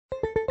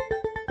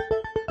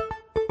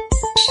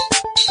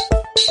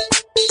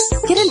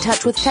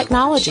touch with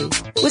technology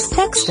with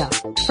Tech Stuff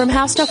from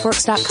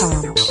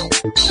HowStuffWorks.com.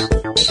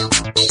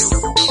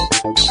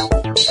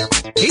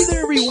 Hey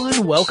there,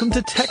 everyone. Welcome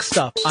to Tech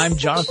Stuff. I'm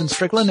Jonathan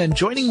Strickland, and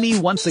joining me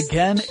once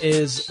again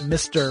is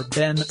Mr.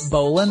 Ben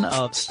Bolin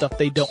of Stuff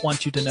They Don't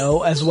Want You to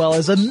Know, as well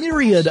as a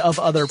myriad of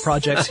other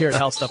projects here at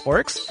How Stuff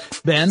Works.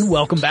 Ben,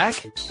 welcome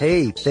back.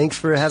 Hey, thanks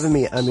for having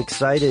me. I'm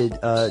excited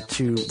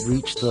to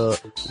reach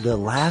the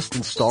last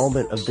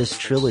installment of this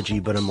trilogy,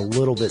 but I'm a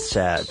little bit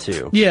sad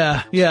too.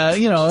 Yeah.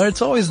 You know,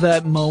 it's always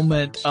that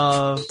moment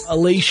of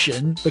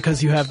elation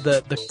because you have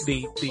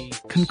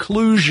the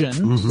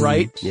conclusion,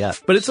 right? Yeah.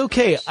 But it's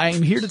okay.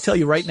 I'm here to tell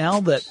you right now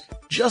that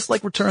just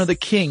like Return of the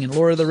King and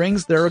Lord of the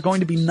Rings, there are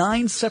going to be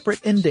 9 separate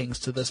endings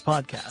to this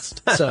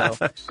podcast. So,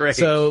 Great.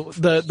 So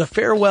the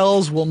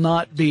farewells will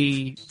not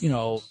be,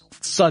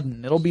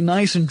 sudden. It'll be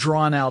nice and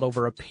drawn out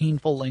over a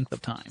painful length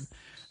of time.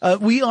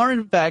 We are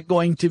in fact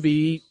going to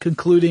be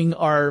concluding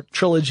our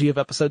trilogy of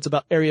episodes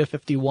about Area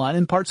 51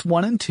 in parts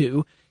 1 and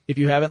 2. If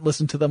you haven't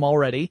listened to them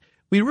already,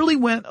 we really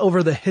went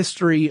over the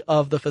history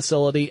of the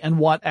facility and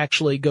what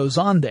actually goes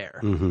on there,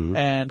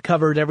 and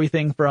covered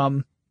everything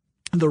from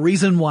the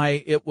reason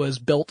why it was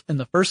built in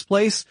the first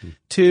place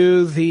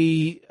to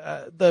the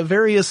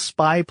various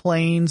spy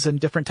planes and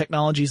different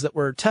technologies that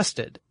were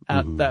tested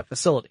at that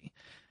facility.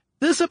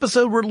 This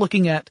episode, we're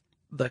looking at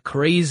the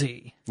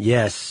crazy.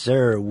 Yes,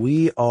 sir.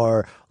 We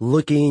are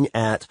looking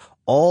at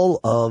all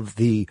of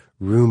the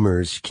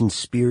rumors,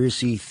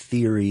 conspiracy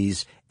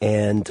theories,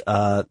 and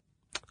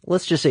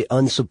let's just say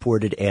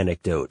unsupported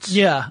anecdotes.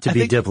 Yeah. To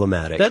be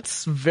diplomatic.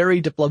 That's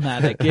very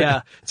diplomatic.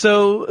 Yeah.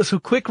 So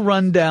quick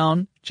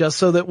rundown, just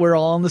so that we're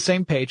all on the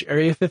same page.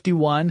 Area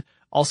 51,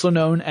 also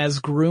known as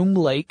Groom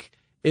Lake,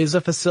 is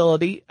a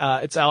facility.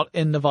 It's out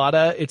in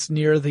Nevada. It's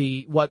near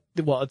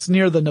it's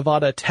near the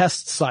Nevada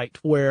test site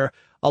where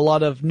a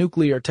lot of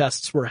nuclear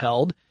tests were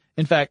held.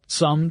 In fact,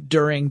 some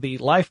during the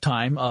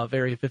lifetime of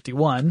Area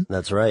 51.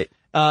 That's right.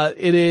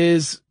 It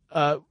is,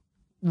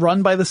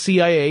 run by the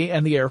CIA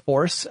and the Air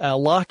Force.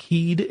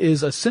 Lockheed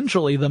is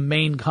essentially the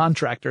main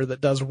contractor that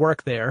does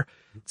work there.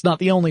 It's not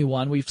the only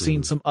one. We've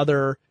seen some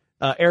other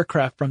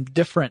aircraft from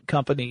different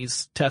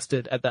companies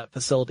tested at that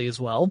facility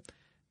as well.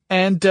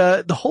 And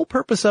the whole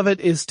purpose of it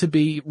is to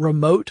be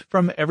remote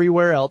from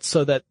everywhere else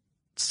so that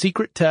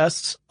secret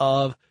tests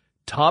of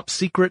top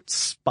secret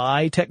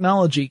spy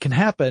technology can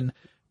happen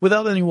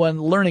without anyone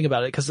learning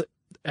about it. Because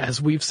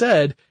as we've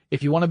said,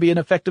 if you want to be an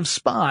effective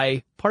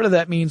spy, part of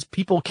that means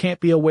people can't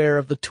be aware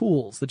of the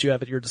tools that you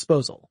have at your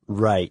disposal.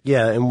 Right.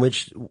 Yeah. And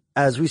which,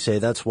 as we say,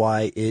 that's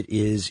why it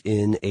is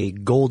in a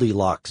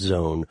Goldilocks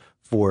zone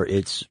for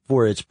its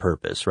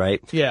purpose,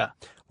 right? Yeah.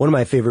 One of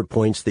my favorite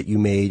points that you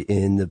made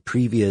in the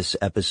previous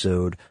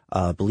episode,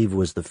 I believe it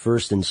was the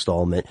first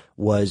installment,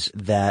 was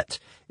that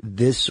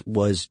this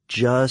was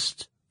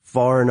just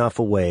far enough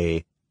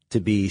away to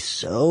be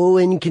so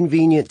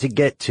inconvenient to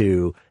get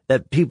to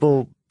that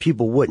people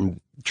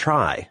wouldn't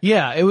try.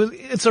 Yeah,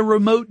 it's a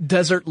remote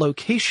desert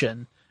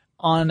location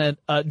on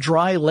a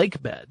dry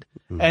lake bed.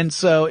 And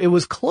so it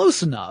was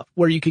close enough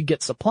where you could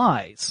get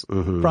supplies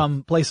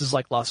from places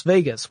like Las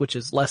Vegas, which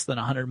is less than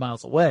 100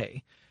 miles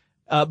away.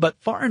 But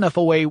far enough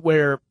away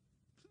where,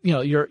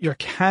 your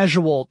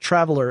casual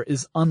traveler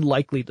is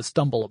unlikely to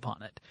stumble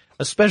upon it,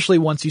 especially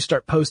once you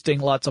start posting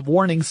lots of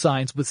warning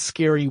signs with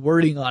scary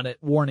wording on it,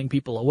 warning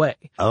people away.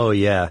 Oh,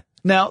 yeah.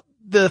 Now,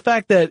 the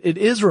fact that it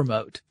is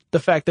remote, the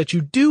fact that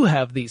you do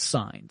have these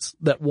signs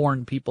that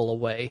warn people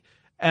away,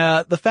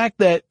 the fact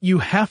that you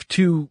have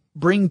to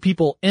bring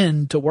people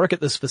in to work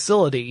at this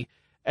facility,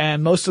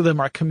 and most of them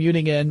are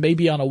commuting in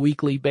maybe on a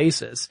weekly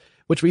basis,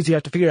 which means you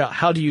have to figure out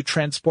how do you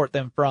transport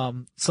them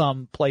from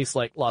some place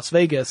like Las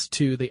Vegas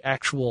to the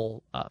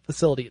actual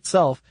facility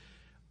itself.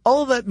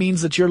 All of that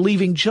means that you're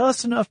leaving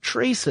just enough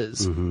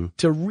traces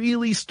to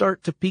really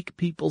start to pique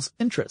people's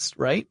interest,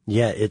 right?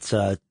 Yeah, it's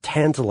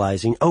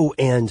tantalizing. Oh,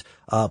 and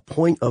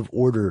point of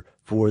order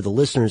for the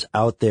listeners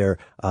out there,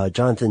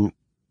 Jonathan,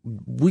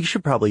 we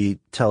should probably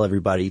tell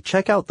everybody,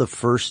 check out the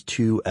first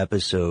 2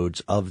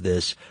 episodes of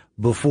this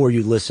before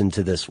you listen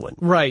to this one.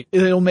 Right.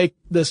 It'll make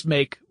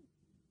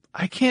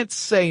I can't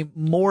say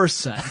more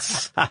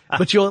sense,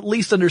 but you'll at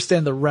least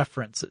understand the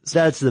references.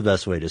 That's the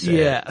best way to say it.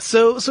 Yeah.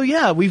 So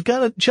yeah, we've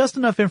got just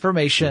enough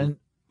information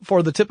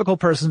for the typical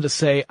person to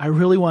say, I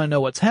really want to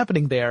know what's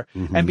happening there.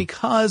 And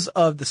because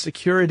of the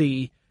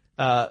security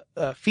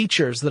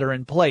features that are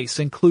in place,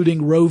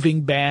 including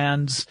roving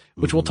bands,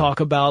 which we'll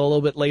talk about a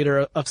little bit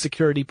later, of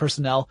security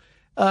personnel,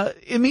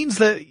 it means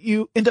that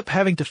you end up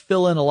having to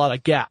fill in a lot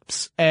of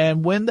gaps.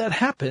 And when that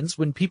happens,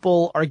 when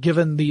people are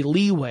given the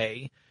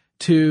leeway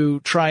to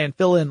try and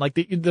fill in, like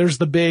there's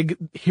the big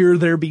 "Here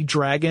There Be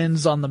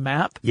Dragons" on the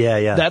map.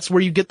 Yeah. That's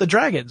where you get the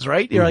dragons,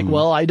 right? You're like,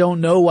 well, I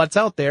don't know what's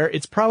out there.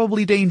 It's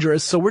probably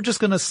dangerous, so we're just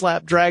going to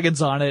slap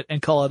dragons on it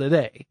and call it a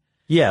day.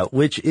 Yeah,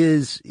 which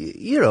is,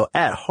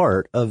 at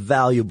heart, a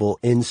valuable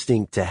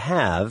instinct to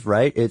have,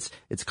 right? It's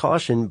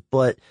caution,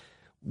 but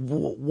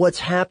what's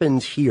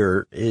happened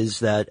here is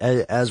that,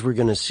 as we're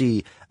going to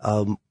see,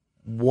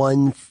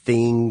 one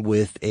thing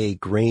with a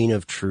grain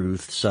of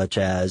truth, such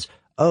as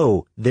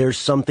oh, there's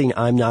something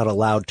I'm not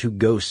allowed to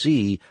go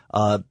see,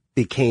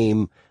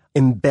 became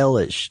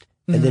embellished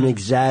and then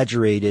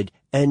exaggerated.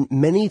 And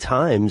many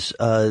times,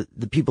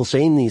 the people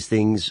saying these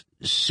things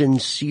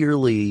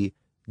sincerely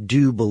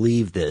do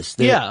believe this.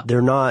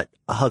 They're not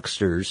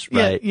hucksters,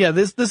 right? Yeah.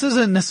 This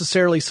isn't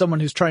necessarily someone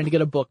who's trying to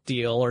get a book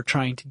deal or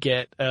trying to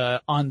get,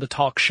 on the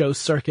talk show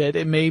circuit.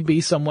 It may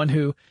be someone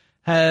who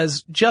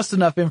has just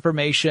enough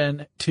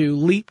information to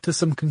leap to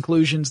some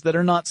conclusions that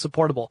are not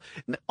supportable.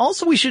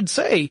 Also, we should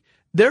say,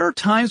 there are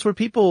times where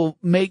people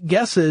make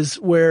guesses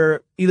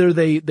where either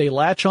they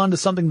latch on to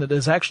something that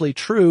is actually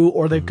true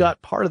or they've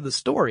got part of the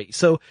story.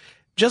 So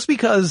just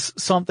because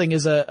something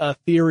is a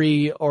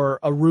theory or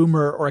a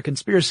rumor or a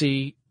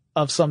conspiracy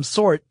of some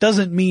sort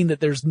doesn't mean that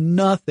there's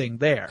nothing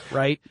there,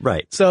 right?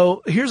 Right.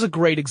 So here's a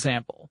great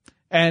example,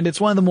 and it's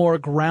one of the more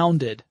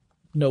grounded,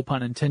 no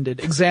pun intended,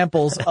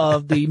 examples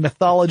of the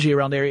mythology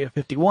around Area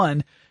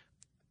 51.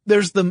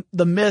 There's the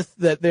myth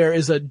that there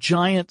is a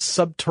giant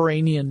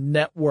subterranean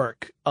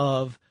network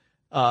of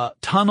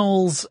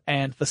tunnels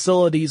and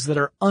facilities that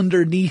are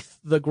underneath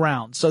the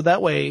ground. So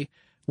that way,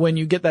 when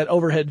you get that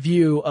overhead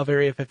view of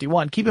Area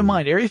 51, keep in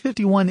mind, Area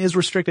 51 is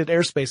restricted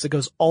airspace that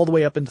goes all the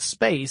way up into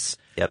space.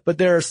 Yep. But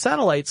there are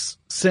satellites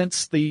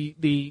since the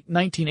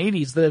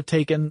 1980s that have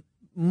taken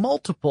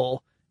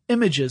multiple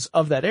images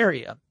of that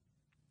area.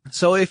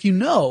 So if you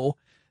know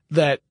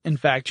that, in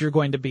fact, you're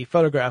going to be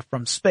photographed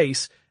from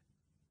space,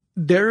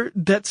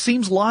 that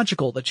seems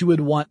logical that you would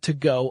want to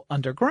go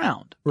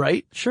underground,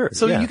 right? Sure.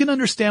 So you can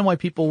understand why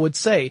people would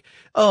say,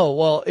 oh,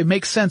 well, it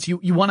makes sense.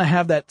 You want to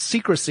have that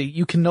secrecy.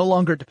 You can no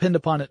longer depend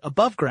upon it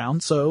above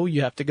ground, so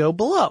you have to go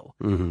below.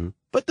 Mm-hmm.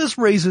 But this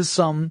raises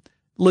some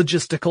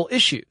logistical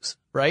issues,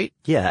 right?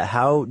 Yeah.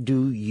 How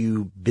do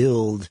you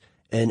build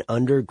an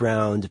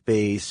underground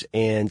base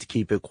and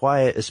keep it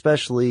quiet,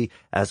 especially,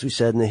 as we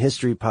said in the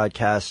history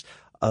podcast,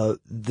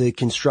 the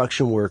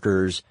construction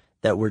workers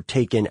that were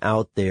taken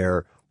out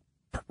there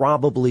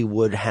probably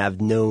would have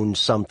known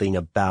something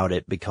about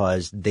it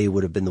because they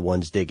would have been the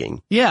ones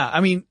digging. Yeah,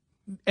 I mean,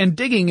 and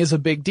digging is a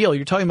big deal.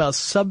 You're talking about a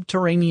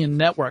subterranean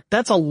network.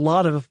 That's a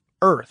lot of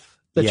earth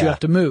that you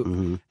have to move.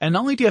 Mm-hmm. And not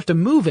only do you have to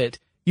move it,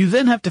 you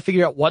then have to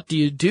figure out what do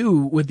you do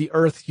with the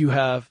earth you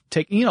have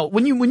taken. You know,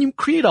 when you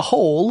create a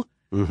hole,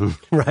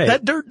 right,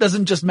 that dirt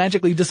doesn't just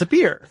magically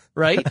disappear,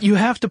 right? You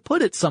have to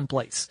put it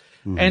someplace.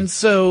 Mm-hmm. And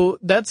so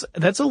that's a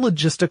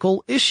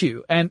logistical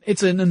issue, and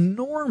it's an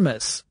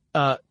enormous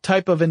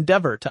type of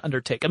endeavor to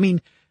undertake. I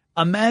mean,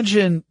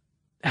 imagine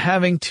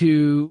having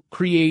to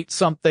create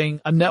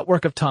a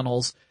network of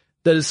tunnels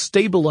that is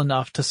stable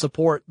enough to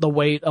support the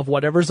weight of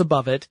whatever's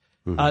above it.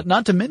 Mm-hmm.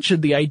 Not to mention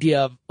the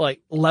idea of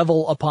like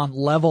level upon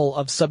level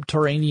of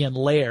subterranean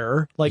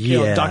layer, like, you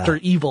know, Dr.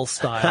 Evil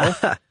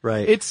style.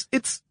 Right. It's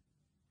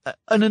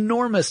an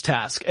enormous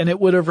task, and it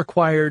would have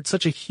required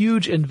such a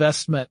huge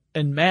investment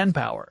in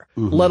manpower,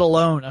 let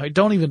alone, I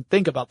don't even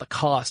think about the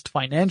cost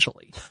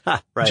financially.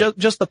 Right.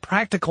 Just the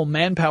practical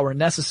manpower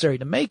necessary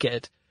to make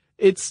it,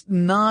 it's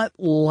not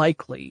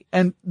likely.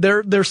 And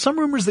there's some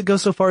rumors that go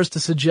so far as to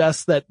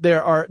suggest that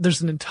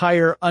there's an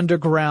entire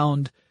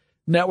underground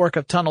network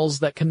of tunnels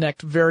that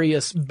connect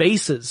various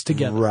bases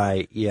together.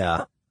 Right,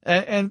 yeah.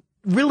 And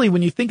really,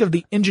 when you think of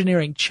the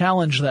engineering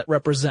challenge that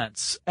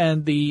represents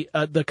and the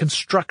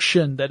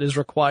construction that is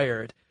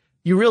required,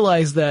 you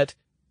realize that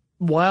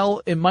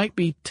while it might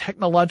be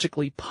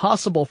technologically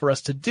possible for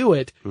us to do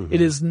it, it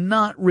is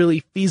not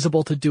really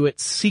feasible to do it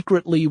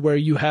secretly where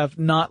you have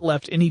not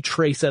left any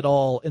trace at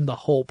all in the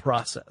whole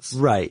process.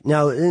 Right.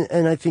 Now,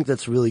 and I think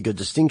that's a really good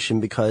distinction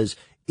because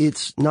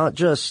it's not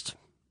just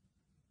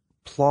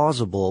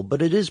plausible,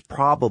 but it is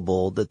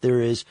probable that there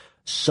is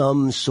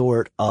some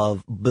sort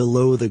of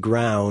below the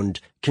ground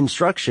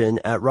construction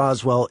at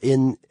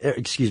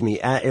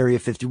at Area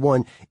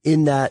 51,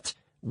 in that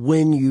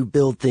when you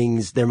build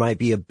things, there might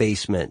be a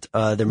basement,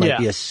 there might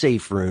be a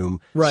safe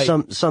room, right,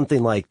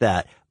 something like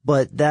that.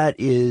 But that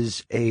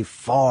is a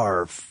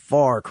far,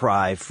 far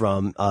cry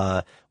from,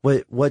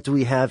 what do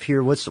we have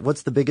here? What's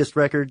the biggest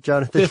record,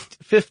 Jonathan?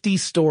 50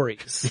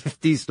 stories.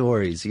 50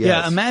 stories, yes.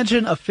 Yeah,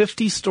 imagine a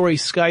 50-story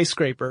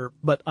skyscraper,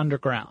 but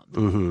underground.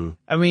 Mm-hmm.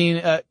 I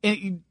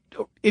mean,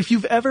 if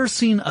you've ever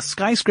seen a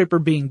skyscraper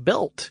being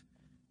built,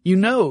 you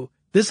know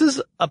this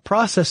is a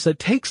process that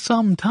takes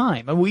some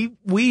time. And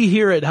we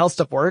here at How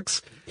Stuff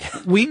Works,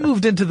 we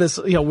moved into this,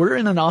 you know, we're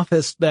in an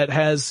office that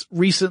has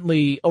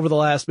recently, over the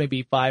last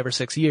maybe 5 or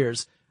 6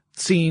 years,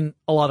 seen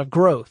a lot of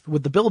growth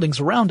with the buildings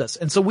around us.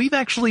 And so we've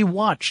actually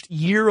watched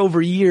year over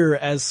year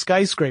as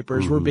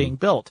skyscrapers were being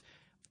built.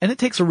 And it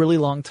takes a really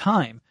long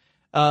time.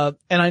 And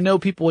I know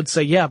people would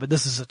say, yeah, but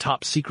this is a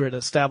top secret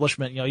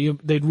establishment. You know,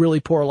 they'd really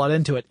pour a lot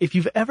into it. If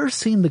you've ever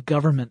seen the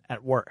government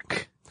at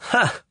work,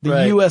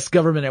 the U.S.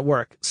 government at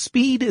work,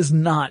 speed is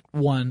not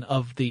one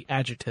of the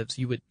adjectives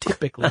you would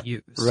typically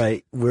use.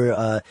 Right.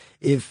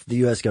 If the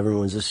U.S.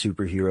 government was a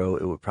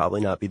superhero, it would probably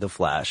not be the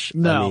Flash.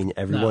 No, I mean,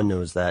 everyone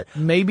knows that.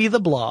 Maybe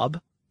the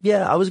Blob.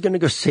 Yeah, I was going to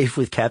go safe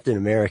with Captain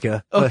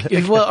America.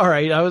 Okay, well, all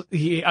right.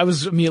 I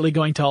was immediately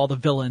going to all the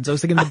villains. I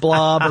was thinking the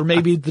Blob or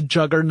maybe the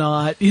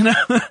Juggernaut,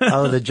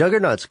 Oh, the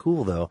Juggernaut's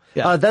cool though.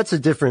 Yeah. That's a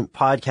different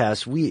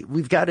podcast.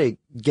 We've got to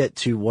get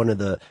to one of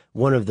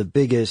the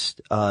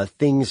biggest,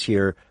 things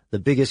here, the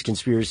biggest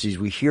conspiracies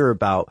we hear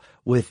about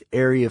with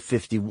Area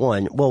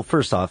 51. Well,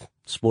 first off,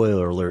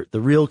 spoiler alert,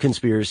 the real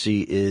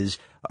conspiracy is,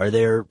 are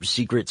there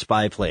secret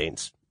spy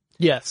planes?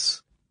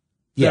 Yes.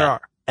 Yeah. There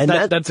are. And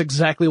that's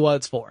exactly what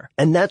it's for.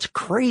 And that's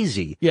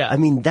crazy. Yeah. I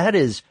mean, that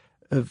is,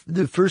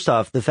 first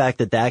off, the fact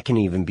that can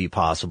even be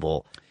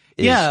possible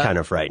is kind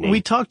of frightening.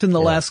 We talked in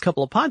the last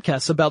couple of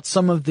podcasts about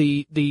some of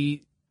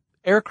the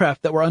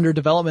aircraft that were under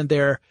development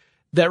there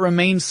that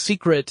remained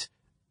secret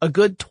a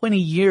good 20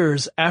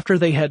 years after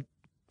they had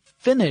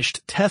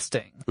finished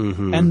testing.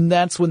 Mm-hmm. And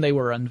that's when they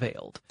were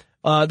unveiled.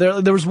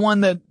 There was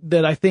one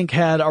that I think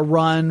had a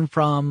run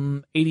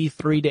from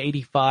 83 to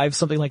 85,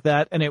 something like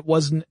that. And it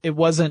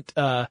wasn't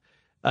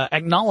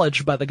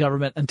acknowledged by the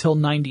government until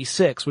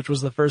 96, which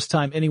was the first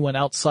time anyone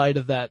outside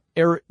of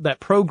that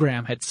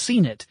program had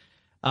seen it.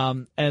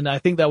 And I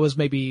think that was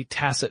maybe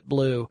Tacit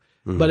Blue,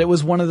 but it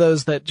was one of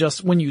those that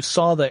just when you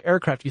saw the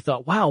aircraft, you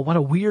thought, wow, what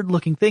a weird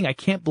looking thing. I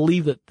can't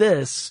believe that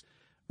this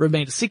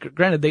remained a secret.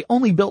 Granted, they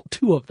only built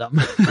 2 of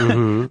them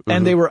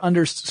and they were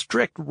under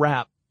strict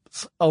wraps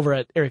over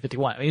at Area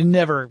 51. I mean, it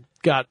never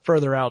got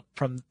further out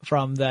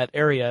from that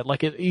area.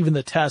 Like even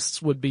the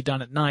tests would be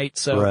done at night.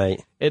 So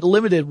it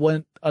limited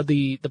when,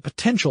 the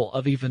potential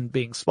of even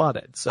being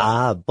spotted.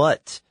 So.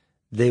 But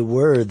they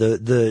were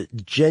the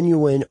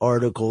genuine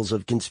articles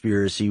of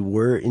conspiracy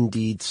were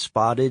indeed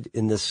spotted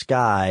in the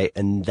sky.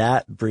 And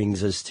that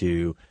brings us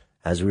to,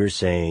 as we were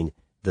saying,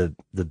 the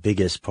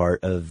biggest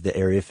part of the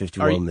Area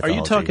 51 mythology.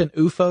 Are you talking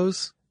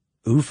UFOs?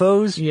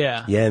 UFOs?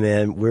 Yeah. Yeah,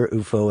 man. We're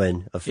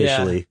UFOing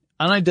officially. Yeah.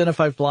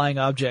 Unidentified flying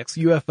objects,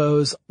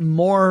 UFOs,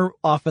 more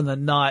often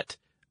than not,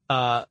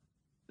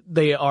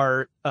 they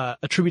are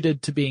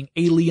attributed to being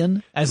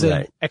alien, as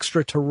in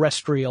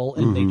extraterrestrial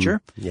in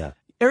nature. Yeah.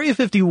 Area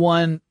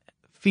 51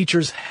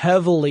 features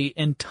heavily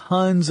in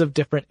tons of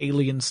different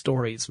alien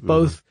stories,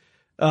 both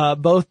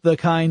the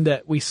kind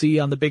that we see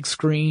on the big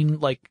screen,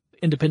 like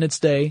Independence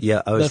Day.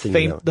 Yeah, I was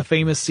thinking the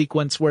famous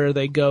sequence where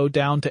they go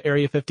down to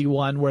Area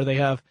 51, where they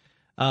have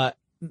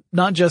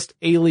not just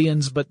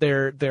aliens, but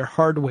their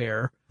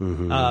hardware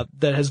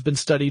that has been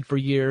studied for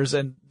years,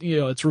 and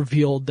it's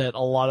revealed that a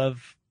lot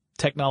of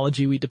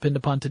technology we depend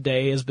upon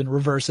today has been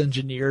reverse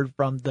engineered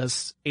from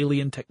this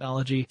alien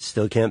technology.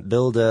 Still can't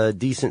build a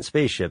decent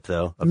spaceship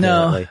though,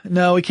 apparently.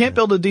 No, we can't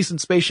build a decent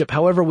spaceship.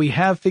 However, we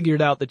have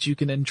figured out that you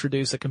can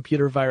introduce a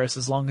computer virus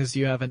as long as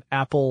you have an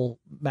Apple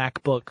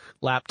MacBook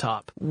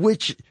laptop.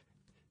 Which,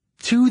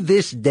 to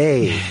this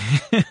day,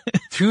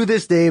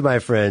 my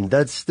friend,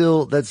 that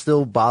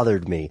still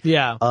bothered me.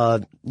 Yeah.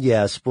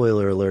 Yeah,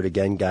 spoiler alert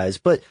again, guys.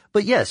 But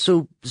yeah,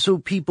 so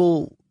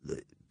people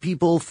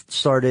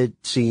started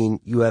seeing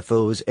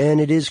UFOs,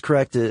 and it is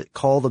correct to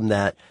call them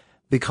that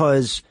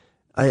because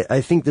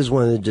I think this is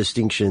one of the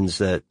distinctions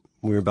that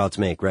we're about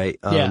to make, right?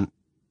 Yeah.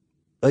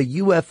 A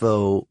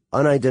UFO,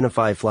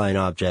 unidentified flying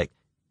object,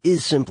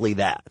 is simply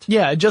that.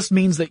 Yeah, it just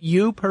means that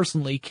you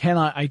personally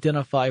cannot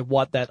identify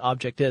what that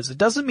object is. It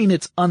doesn't mean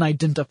it's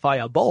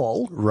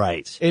unidentifiable.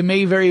 Right. It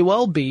may very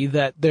well be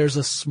that there's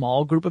a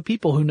small group of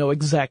people who know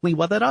exactly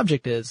what that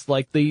object is,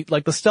 like the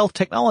stealth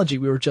technology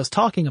we were just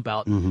talking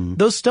about.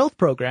 Those stealth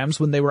programs,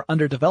 when they were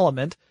under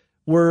development,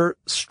 were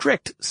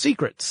strict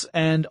secrets,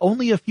 and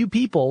only a few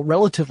people,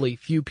 relatively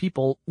few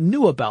people,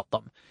 knew about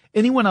them.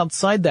 Anyone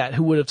outside that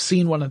who would have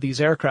seen one of these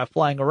aircraft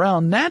flying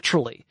around,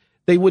 naturally,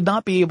 they would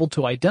not be able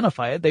to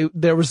identify it.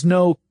 There was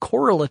no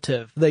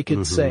correlative. They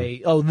could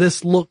say, oh,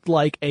 this looked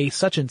like a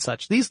such and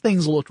such. These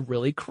things looked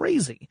really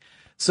crazy.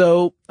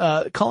 So,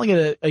 calling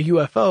it a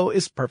UFO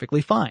is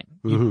perfectly fine.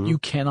 You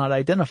cannot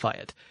identify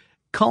it.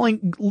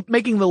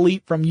 Making the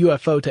leap from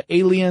UFO to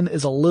alien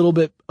is a little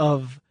bit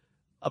of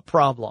a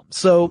problem.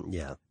 So,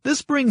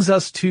 this brings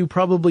us to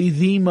probably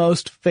the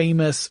most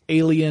famous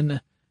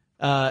alien,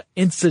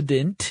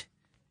 incident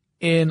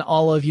in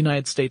all of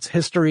United States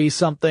history,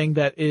 something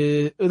that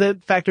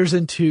factors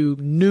into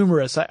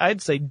numerous,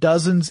 I'd say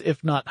dozens,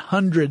 if not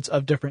hundreds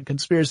of different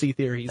conspiracy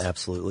theories.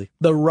 Absolutely.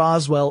 The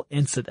Roswell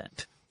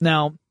incident.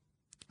 Now,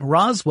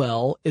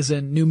 Roswell is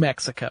in New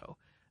Mexico,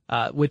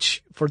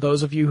 which for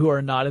those of you who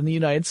are not in the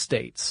United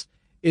States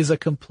is a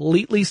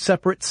completely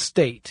separate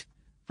state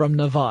from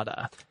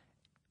Nevada.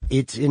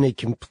 It's in a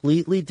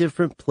completely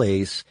different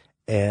place.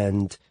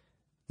 And,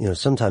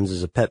 sometimes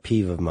as a pet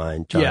peeve of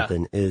mine,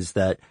 Jonathan, is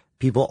that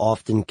people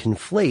often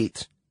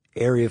conflate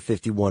Area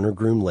 51 or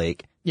Groom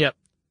Lake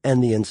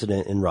and the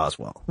incident in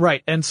Roswell.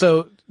 Right. And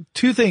so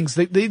 2 things.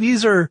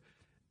 These are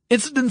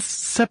incidents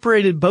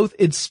separated both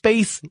in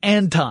space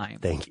and time.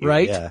 Thank you.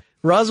 Right? Yeah.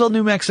 Roswell,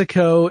 New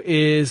Mexico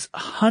is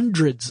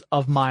hundreds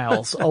of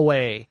miles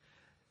away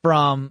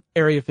from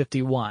Area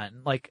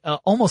 51, like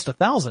almost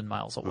 1,000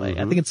 miles away.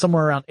 I think it's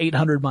somewhere around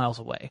 800 miles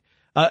away.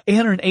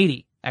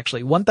 880,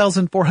 actually,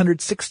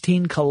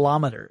 1,416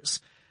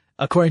 kilometers.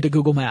 according to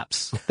Google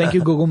Maps. Thank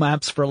you, Google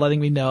Maps, for letting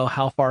me know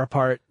how far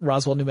apart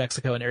Roswell, New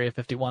Mexico and Area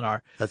 51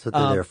 are. That's what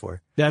they're there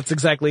for. That's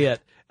exactly it.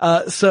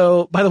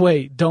 So by the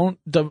way, don't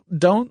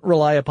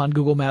rely upon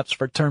Google Maps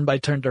for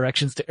turn-by-turn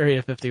directions to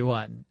Area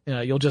 51.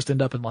 You'll just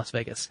end up in Las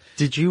Vegas.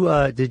 Did you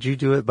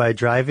do it by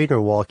driving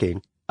or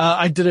walking?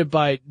 I did it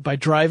by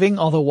driving,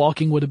 although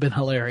walking would have been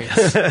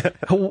hilarious.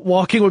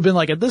 Walking would have been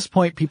like, at this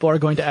point, people are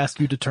going to ask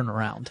you to turn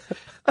around.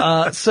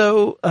 Or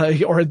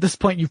at this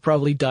point, you've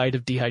probably died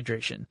of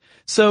dehydration.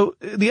 So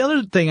the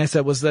other thing I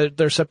said was that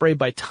they're separated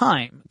by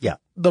time. Yeah.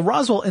 The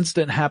Roswell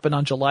incident happened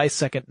on July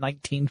 2nd,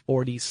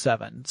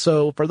 1947.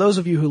 So for those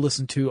of you who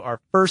listened to our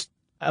first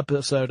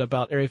episode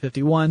about Area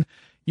 51,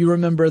 you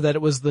remember that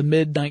it was the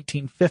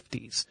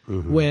mid-1950s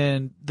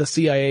when the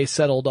CIA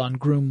settled on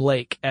Groom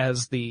Lake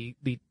as the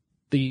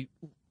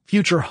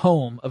future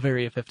home of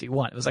Area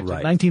 51. It was actually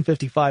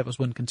 1955 was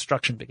when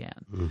construction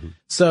began.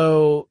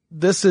 So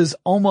this is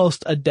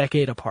almost a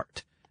decade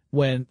apart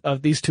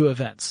of these two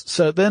events.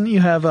 So then you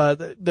have,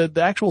 the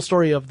actual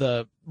story of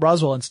the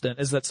Roswell incident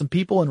is that some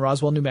people in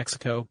Roswell, New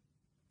Mexico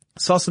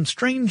saw some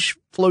strange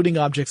floating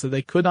objects that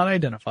they could not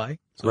identify.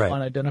 So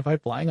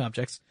unidentified flying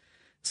objects.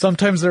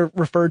 Sometimes they're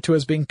referred to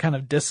as being kind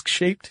of disc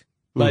shaped,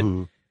 but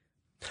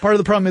part of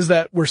the problem is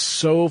that we're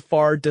so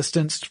far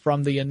distanced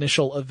from the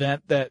initial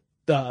event that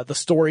the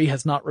story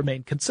has not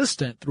remained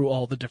consistent through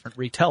all the different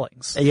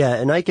retellings. Yeah,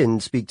 and I can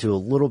speak to a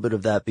little bit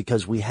of that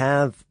because we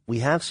have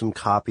some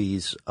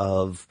copies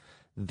of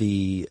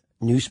the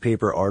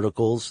newspaper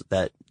articles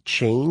that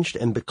changed,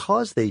 and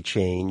because they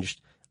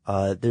changed,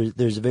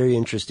 there's a very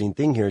interesting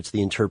thing here. It's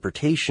the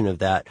interpretation of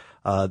that.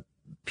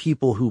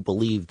 People who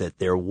believe that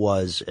there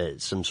was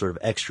some sort of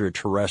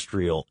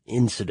extraterrestrial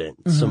incident,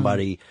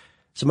 somebody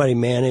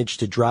managed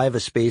to drive a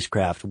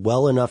spacecraft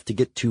well enough to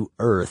get to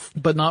Earth.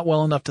 But not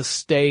well enough to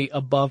stay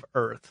above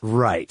Earth.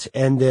 Right.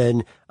 And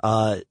then,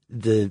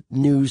 the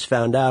news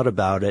found out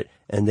about it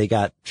and they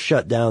got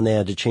shut down. They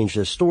had to change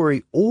their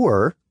story.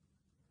 Or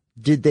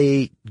did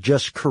they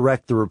just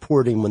correct the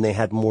reporting when they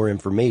had more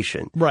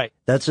information? Right.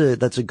 That's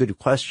a good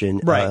question.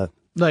 Right.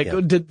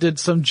 Did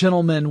some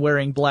gentlemen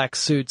wearing black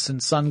suits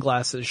and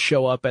sunglasses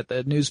show up at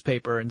the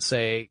newspaper and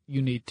say,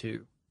 you need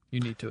to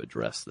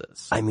address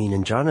this? I mean,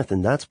 and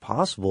Jonathan, that's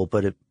possible,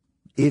 but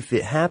if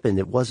it happened,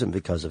 it wasn't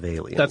because of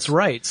aliens. That's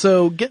right.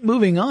 So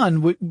moving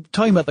on,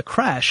 talking about the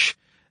crash,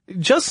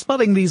 just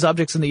spotting these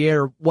objects in the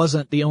air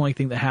wasn't the only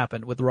thing that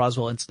happened with the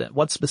Roswell incident.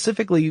 What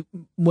specifically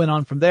went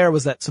on from there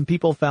was that some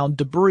people found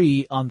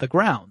debris on the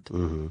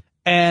ground.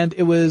 And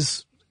it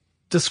was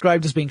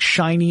described as being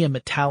shiny and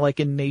metallic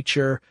in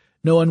nature.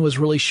 No one was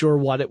really sure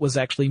what it was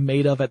actually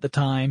made of at the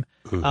time.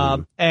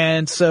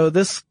 And so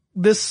this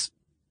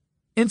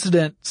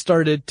incident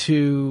started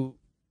to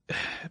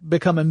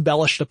become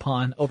embellished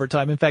upon over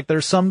time. In fact,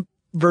 there's some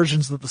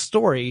versions of the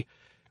story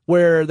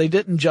where they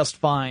didn't just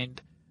find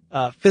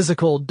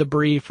physical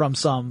debris from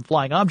some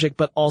flying object,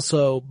 but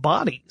also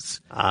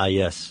bodies.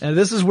 Yes. And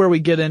this is where we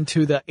get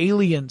into the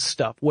alien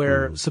stuff,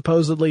 where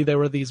supposedly there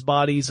were these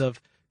bodies of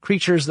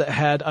creatures that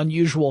had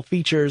unusual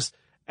features,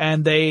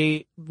 and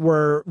they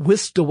were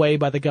whisked away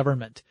by the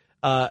government.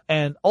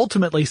 And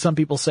ultimately, some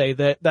people say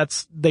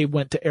that they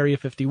went to Area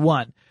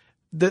 51.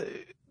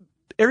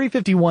 Area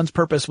 51's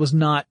purpose was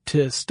not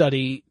to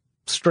study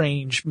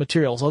strange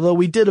materials, although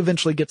we did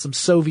eventually get some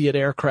Soviet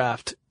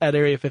aircraft at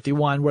Area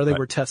 51 where they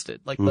were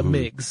tested, like the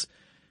MiGs.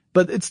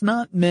 But it's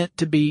not meant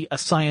to be a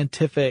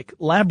scientific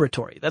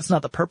laboratory. That's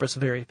not the purpose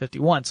of Area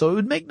 51. So it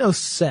would make no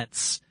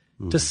sense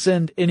to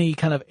send any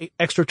kind of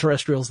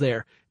extraterrestrials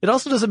there. It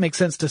also doesn't make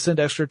sense to send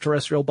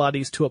extraterrestrial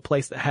bodies to a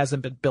place that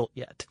hasn't been built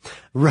yet.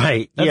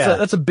 Right.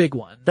 That's a big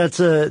one. It's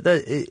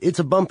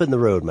a bump in the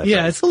road, my friend.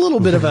 Yeah, it's a little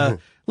bit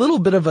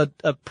of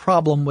a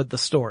problem with the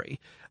story.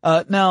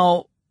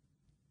 Now,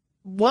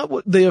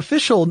 the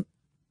official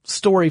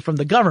story from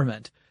the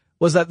government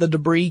was that the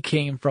debris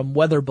came from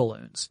weather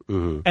balloons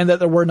and that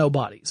there were no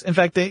bodies. In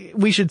fact,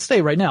 we should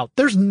say right now,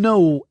 there's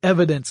no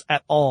evidence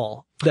at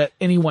all that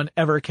anyone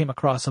ever came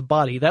across a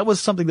body. That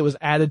was something that was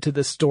added to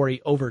this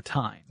story over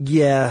time.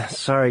 Yeah,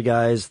 sorry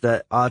guys,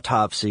 that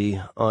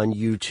autopsy on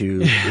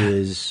YouTube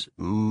is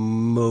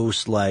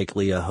most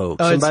likely a hoax.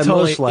 Oh, and by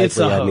most likely, it's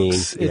a hoax. I mean,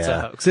 it's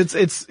a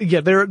hoax.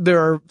 There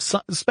are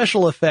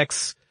special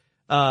effects,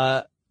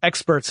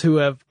 experts who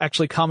have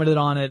actually commented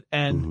on it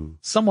and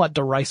somewhat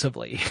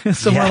derisively.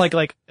 Somewhere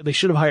like they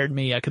should have hired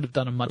me. I could have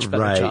done a much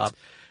better job.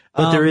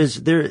 But there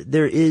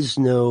is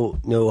no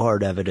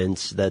hard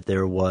evidence that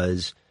there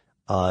was,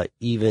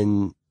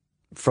 even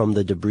from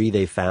the debris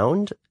they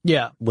found.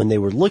 Yeah. When they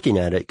were looking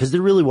at it, because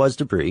there really was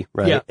debris,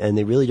 right? Yeah. And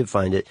they really did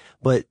find it,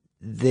 but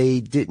they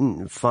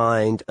didn't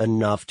find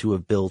enough to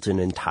have built an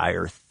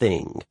entire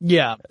thing.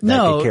 Yeah. That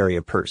could carry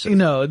a person.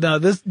 So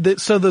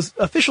the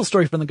official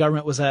story from the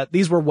government was that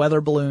these were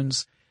weather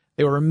balloons.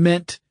 They were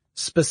meant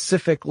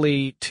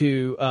specifically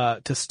to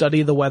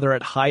study the weather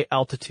at high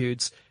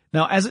altitudes.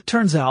 Now, as it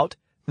turns out,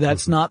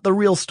 that's not the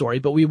real story,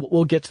 but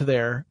we'll get to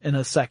there in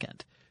a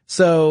second.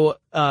 So,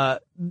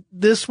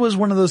 this was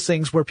one of those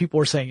things where people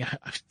were saying,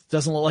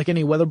 doesn't look like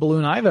any weather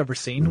balloon I've ever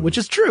seen, which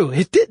is true.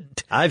 It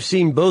didn't. I've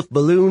seen both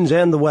balloons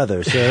and the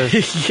weather, sir.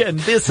 Yeah, and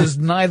this is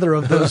neither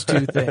of those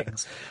two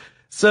things.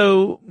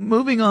 So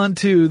moving on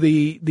to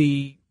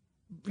the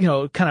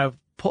kind of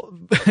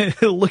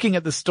looking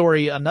at the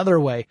story another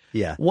way.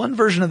 Yeah. One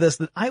version of this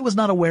that I was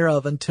not aware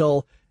of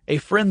until a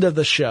friend of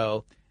the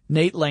show,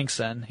 Nate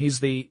Langson,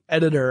 he's the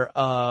editor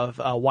of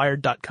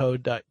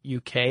wired.co.uk.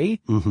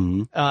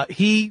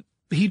 Mm-hmm.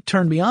 He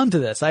turned me on to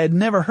this. I had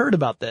never heard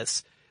about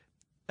this.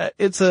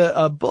 It's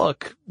a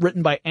book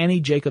written by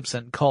Annie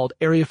Jacobson called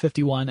Area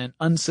 51, An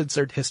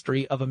Uncensored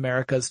History of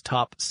America's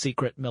Top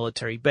Secret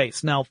Military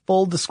Base. Now,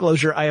 full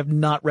disclosure, I have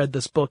not read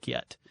this book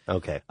yet.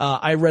 Okay.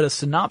 I read a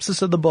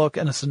synopsis of the book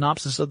and a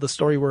synopsis of the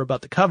story we're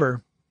about to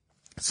cover.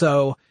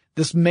 So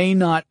this may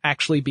not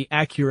actually be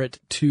accurate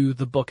to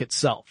the book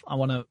itself. I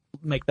want to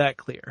make that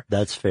clear.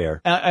 That's fair.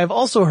 I've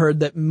also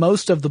heard that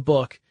most of the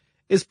book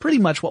is pretty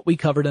much what we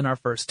covered in our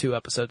first 2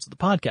 episodes of the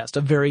podcast,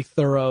 a very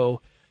thorough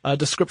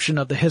description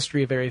of the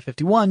history of Area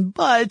 51,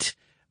 but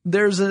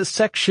there's a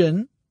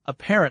section,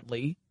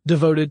 apparently,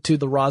 devoted to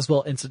the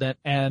Roswell incident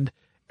and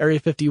Area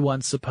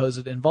 51's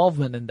supposed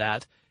involvement in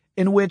that,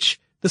 in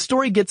which the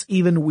story gets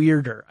even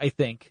weirder, I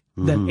think,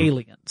 than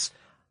aliens.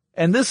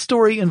 And this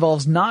story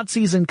involves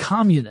Nazis and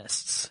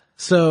communists.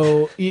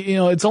 So,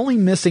 it's only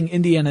missing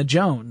Indiana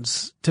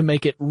Jones to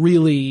make it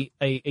really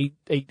a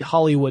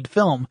Hollywood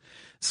film.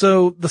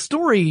 So the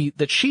story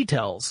that she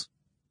tells,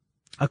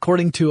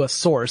 according to a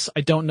source,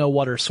 I don't know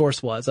what her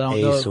source was. I don't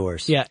know. A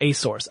source. Yeah, a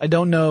source. I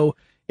don't know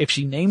if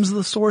she names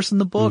the source in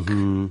the book.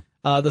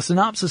 The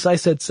synopsis I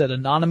said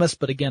anonymous,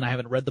 but again, I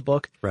haven't read the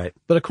book. Right.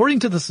 But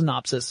according to the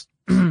synopsis,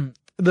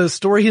 the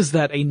story is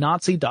that a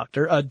Nazi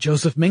doctor,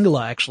 Joseph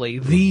Mengele actually,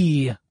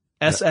 the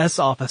SS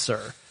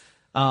officer,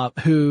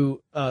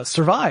 who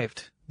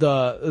survived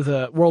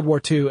the World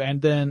War II and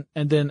then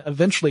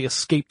eventually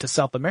escaped to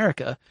South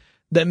America,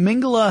 that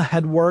Mengele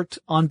had worked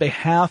on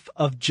behalf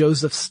of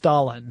Joseph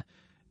Stalin,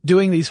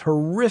 doing these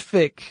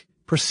horrific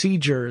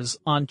procedures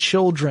on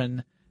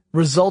children,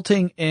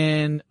 resulting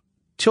in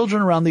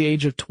children around the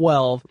age of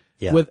 12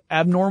 with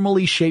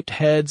abnormally shaped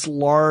heads,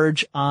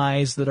 large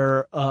eyes that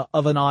are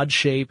of an odd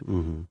shape,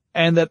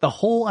 and that the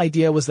whole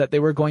idea was that they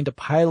were going to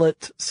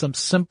pilot some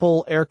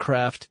simple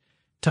aircraft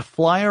to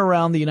fly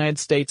around the United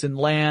States and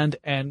land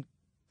and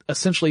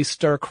essentially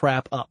stir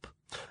crap up.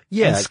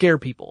 Yeah. And scare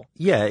people.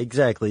 Yeah,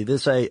 exactly.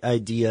 This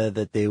idea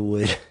that they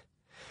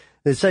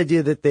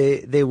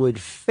would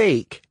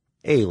fake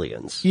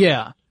aliens.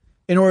 Yeah.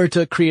 In order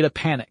to create a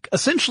panic.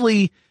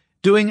 Essentially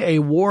doing a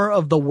War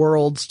of the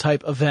Worlds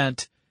type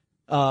event,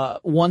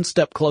 one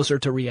step closer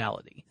to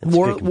reality. That's a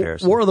good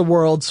comparison. War of the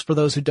Worlds, for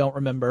those who don't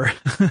remember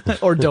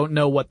or don't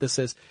know what this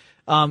is.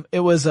 It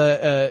was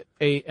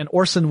an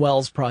Orson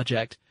Welles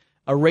project,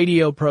 a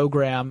radio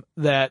program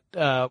that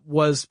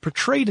was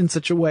portrayed in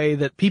such a way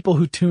that people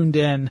who tuned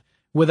in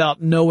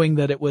without knowing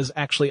that it was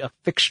actually a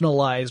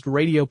fictionalized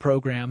radio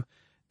program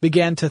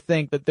began to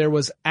think that there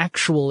was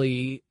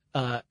actually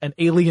an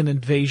alien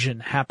invasion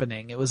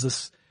happening. It was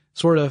this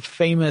sort of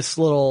famous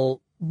little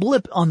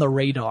blip on the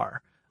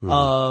radar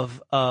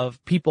of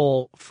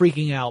people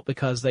freaking out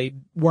because they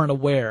weren't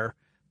aware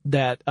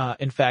that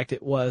in fact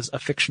it was a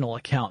fictional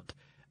account.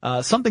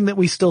 Something that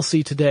we still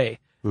see today.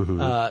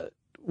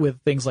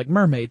 With things like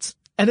mermaids.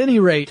 At any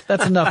rate,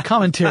 that's enough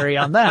commentary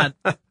on that.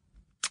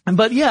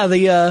 But yeah,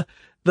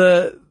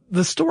 the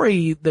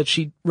story that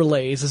she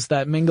relays is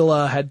that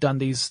Mengele had done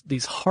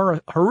these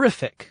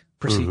horrific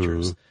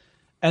procedures,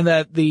 and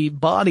that the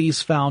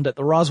bodies found at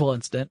the Roswell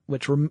incident,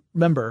 which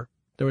remember,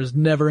 there was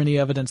never any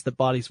evidence that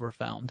bodies were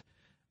found,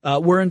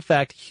 were in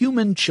fact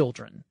human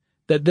children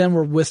that then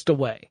were whisked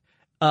away.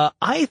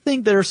 I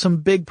think there are some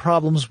big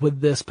problems with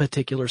this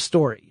particular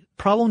story.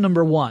 Problem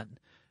number 1.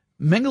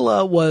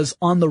 Mengele was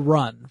on the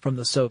run from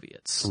the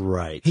Soviets.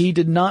 Right. He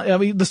did not,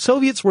 the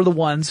Soviets were the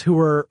ones who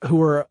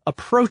were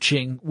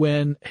approaching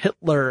when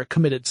Hitler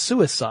committed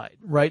suicide,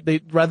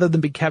 right? Rather than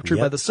be captured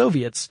by the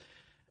Soviets,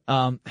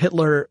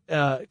 Hitler,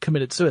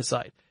 committed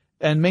suicide.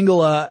 And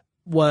Mengele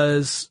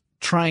was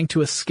trying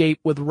to escape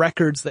with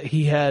records that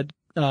he had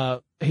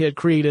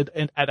created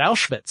at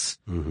Auschwitz.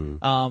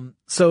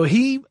 So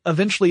he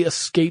eventually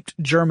escaped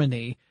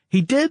Germany. He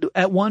did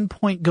at one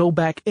point go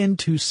back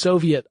into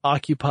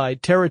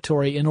Soviet-occupied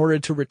territory in order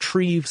to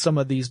retrieve some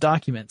of these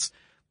documents,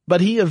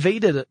 but he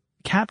evaded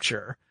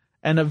capture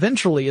and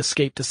eventually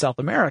escaped to South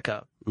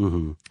America,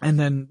 and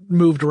then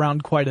moved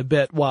around quite a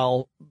bit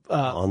while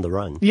on the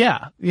run.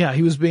 Yeah,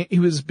 he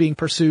was being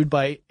pursued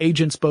by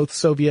agents both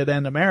Soviet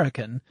and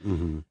American,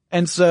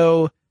 and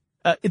so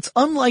it's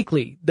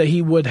unlikely that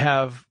he would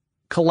have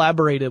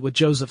collaborated with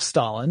Joseph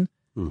Stalin,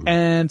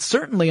 and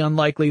certainly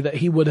unlikely that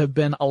he would have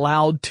been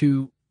allowed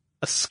to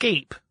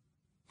escape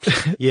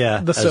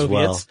the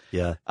Soviets.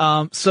 Yeah.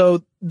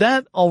 So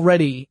that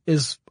already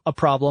is a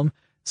problem.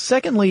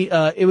 Secondly,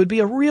 it would be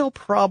a real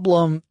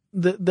problem,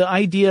 the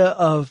idea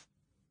of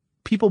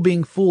people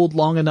being fooled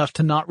long enough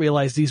to not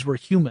realize these were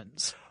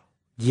humans.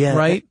 Yeah.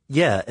 Right?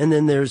 Yeah. And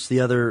then there's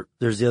the other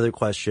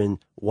question.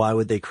 Why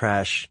would they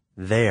crash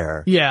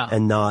there. Yeah.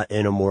 And not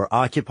in a more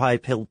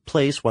occupied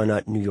place. Why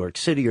not New York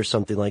City or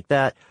something like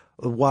that?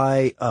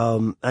 Why,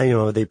 I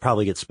know they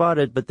probably get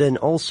spotted, but then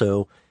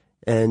also,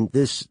 and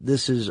this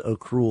is a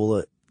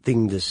cruel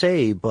thing to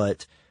say,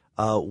 but,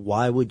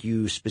 why would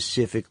you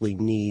specifically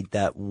need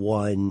that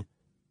one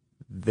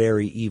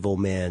very evil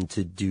man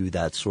to do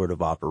that sort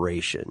of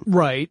operation?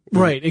 Right,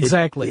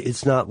 exactly.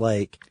 It's not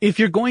like, if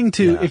you're going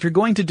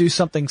to do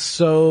something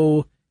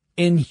so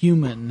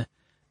inhuman,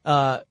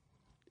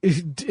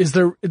 is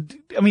there,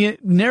 I mean,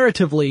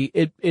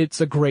 narratively, it's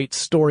a great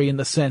story in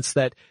the sense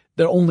that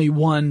there only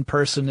one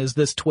person is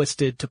this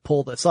twisted to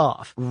pull this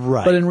off.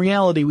 right. But in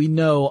reality, we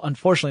know,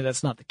 unfortunately,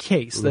 that's not the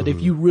case. That if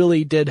you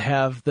really did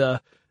have the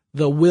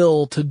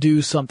will to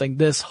do something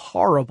this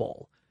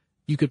horrible,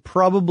 you could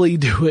probably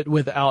do it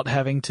without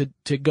having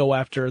to go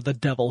after the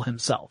devil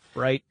himself,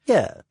 right?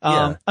 Yeah.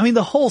 I mean,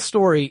 the whole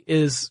story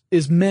is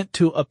meant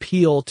to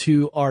appeal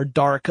to our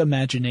dark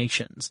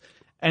imaginations.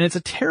 And it's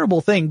a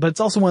terrible thing, but it's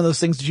also one of those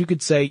things that you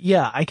could say,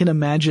 yeah, I can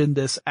imagine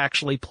this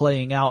actually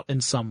playing out in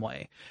some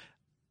way.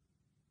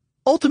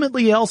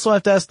 Ultimately, you also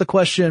have to ask the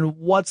question,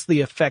 what's the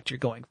effect you're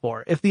going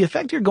for? If the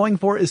effect you're going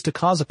for is to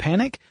cause a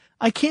panic,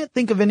 I can't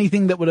think of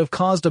anything that would have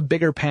caused a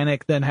bigger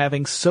panic than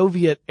having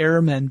Soviet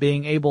airmen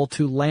being able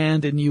to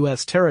land in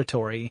U.S.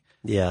 territory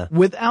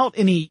without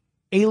any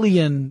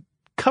alien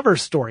cover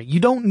story. You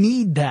don't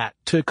need that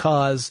to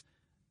cause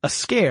a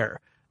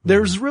scare.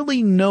 There's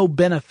really no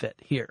benefit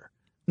here.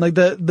 Like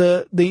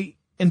the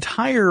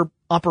entire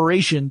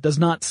operation does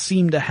not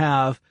seem to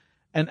have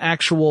an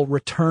actual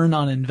return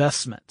on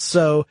investment.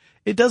 So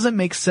it doesn't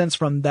make sense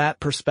from that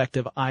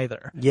perspective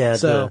either. Yeah.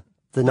 So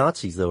the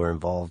Nazis though are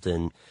involved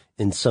in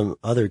some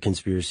other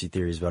conspiracy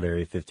theories about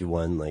Area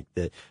 51, like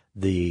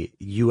the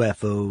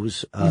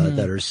UFOs,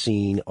 that are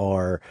seen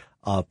are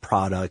a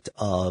product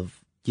of,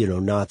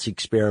 Nazi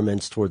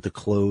experiments toward the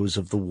close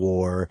of the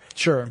war.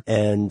 Sure.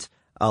 And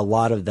a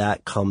lot of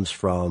that comes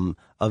from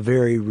a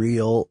very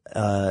real,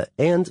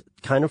 and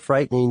kind of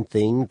frightening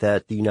thing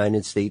that the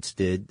United States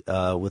did,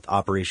 with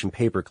Operation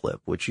Paperclip,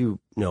 which you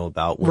know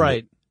about.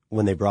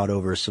 When they brought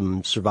over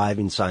some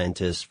surviving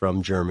scientists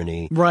from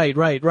Germany. Right.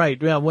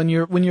 Yeah. When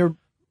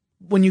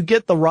you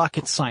get the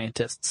rocket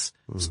scientists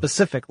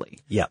specifically,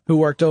 who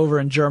worked over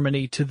in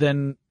Germany to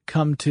then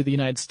come to the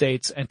United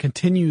States and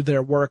continue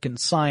their work in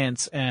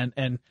science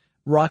and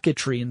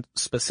rocketry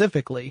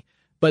specifically,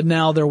 but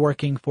now they're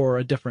working for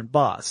a different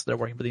boss. They're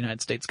working for the United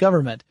States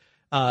government.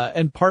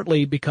 And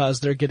partly because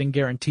they're getting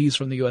guarantees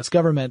from the U.S.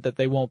 government that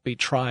they won't be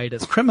tried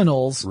as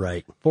criminals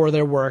for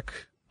their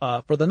work,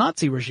 for the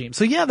Nazi regime.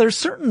 So yeah, there's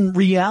certain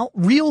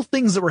real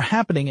things that were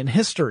happening in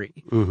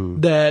history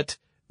that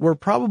were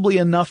probably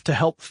enough to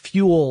help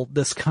fuel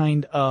this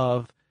kind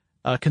of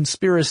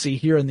conspiracy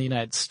here in the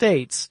United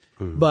States.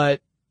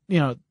 But,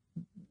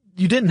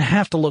 you didn't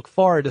have to look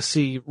far to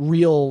see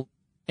real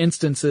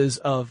instances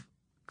of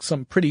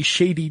some pretty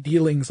shady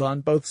dealings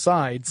on both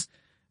sides,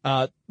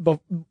 but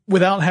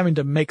without having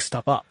to make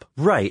stuff up.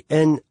 Right.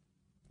 And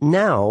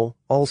now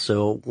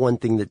also one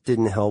thing that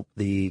didn't help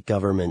the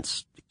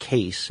government's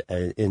case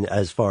in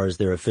as far as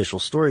their official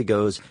story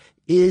goes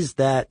is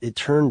that it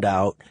turned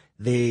out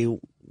they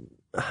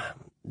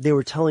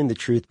were telling the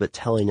truth, but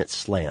telling it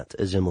slant,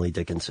 as Emily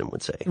Dickinson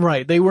would say.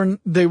 Right. They were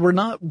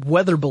not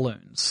weather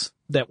balloons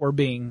that were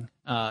being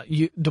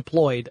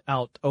deployed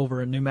out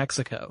over in New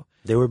Mexico.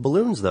 They were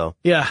balloons, though.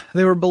 Yeah,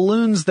 they were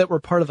balloons that were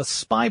part of a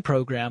spy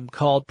program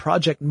called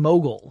Project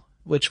Mogul,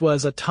 which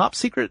was a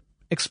top-secret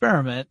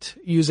experiment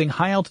using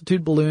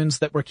high-altitude balloons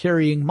that were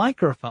carrying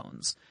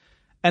microphones.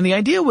 And the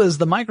idea was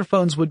the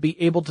microphones would be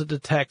able to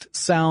detect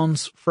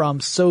sounds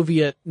from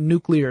Soviet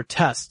nuclear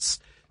tests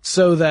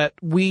so that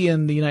we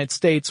in the United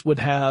States would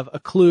have a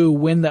clue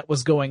when that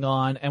was going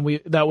on, and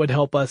that would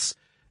help us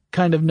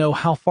kind of know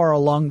how far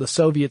along the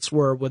Soviets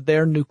were with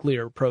their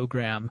nuclear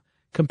program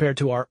compared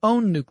to our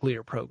own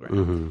nuclear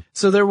program.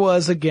 So there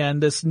was, again,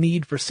 this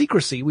need for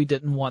secrecy. We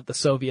didn't want the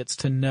Soviets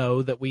to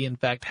know that we, in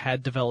fact,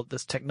 had developed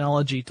this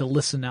technology to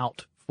listen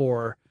out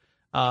for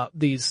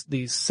these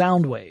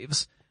sound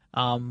waves,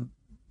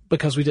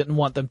 because we didn't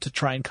want them to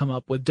try and come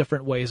up with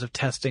different ways of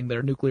testing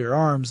their nuclear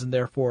arms and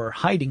therefore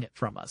hiding it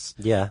from us.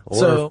 Yeah,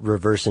 or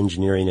reverse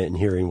engineering it and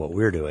hearing what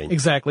we're doing.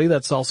 Exactly.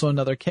 That's also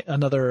another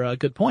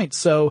good point.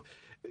 So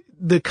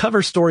the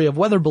cover story of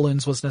weather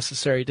balloons was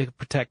necessary to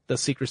protect the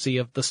secrecy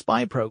of the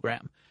spy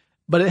program,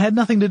 but it had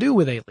nothing to do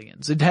with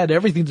aliens. It had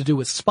everything to do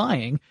with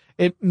spying.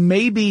 It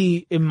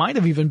might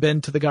have even been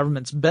to the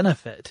government's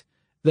benefit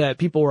that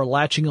people were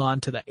latching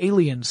on to the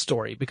alien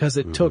story because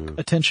it took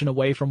attention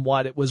away from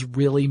what it was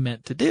really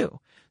meant to do.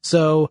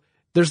 So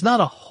there's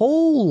not a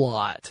whole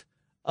lot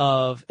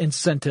of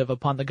incentive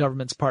upon the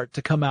government's part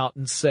to come out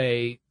and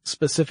say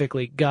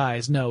specifically,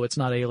 guys, no, it's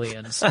not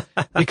aliens,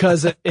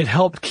 because it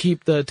helped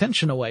keep the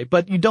attention away.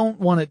 But you don't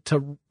want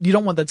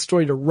that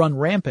story to run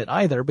rampant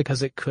either,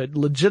 because it could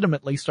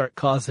legitimately start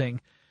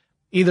causing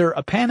either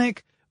a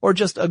panic or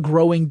just a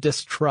growing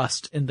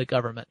distrust in the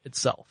government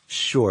itself.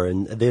 Sure,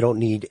 and they don't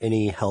need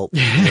any help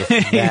with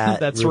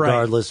that. That's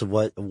regardless of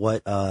what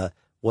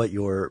what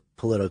your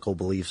political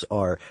beliefs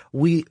are.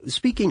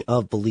 Speaking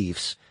of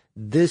beliefs,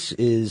 this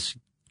is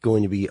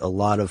going to be a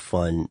lot of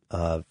fun,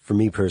 for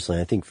me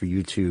personally, I think for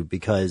you too,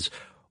 because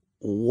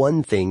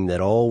one thing that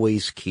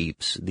always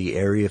keeps the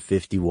Area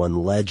 51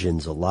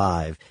 legends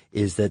alive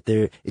is that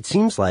it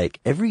seems like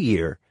every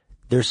year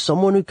there's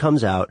someone who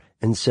comes out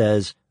and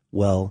says,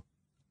 well,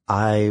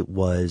 I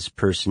was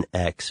person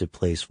X at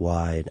place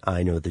Y and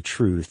I know the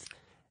truth.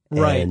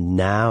 Right. And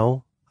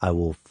now I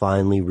will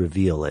finally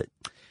reveal it.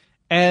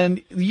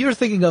 And you're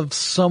thinking of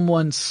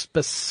someone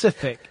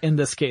specific in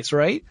this case,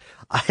 right?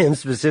 I am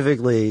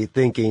specifically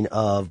thinking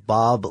of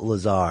Bob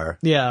Lazar.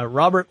 Yeah,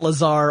 Robert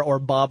Lazar or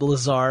Bob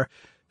Lazar,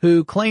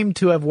 who claimed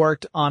to have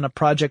worked on a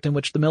project in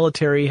which the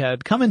military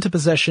had come into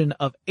possession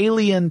of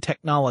alien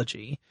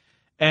technology.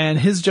 And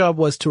his job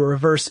was to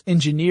reverse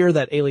engineer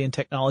that alien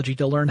technology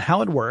to learn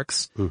how it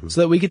works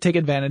so that we could take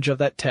advantage of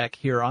that tech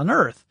here on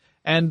Earth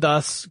and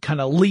thus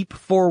kind of leap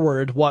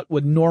forward what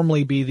would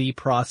normally be the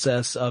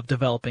process of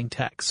developing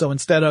tech. So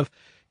instead of,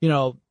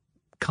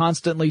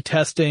 constantly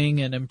testing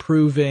and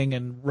improving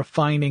and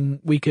refining,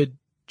 we could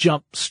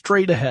jump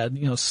straight ahead,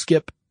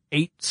 skip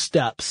 8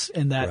 steps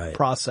in that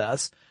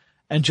process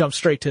and jump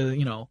straight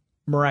to,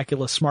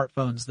 miraculous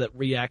smartphones that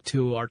react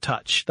to our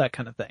touch, that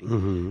kind of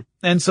thing.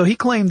 And so he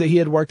claimed that he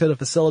had worked at a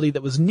facility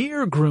that was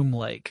near Groom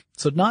Lake.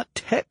 So not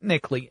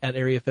technically at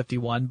Area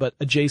 51, but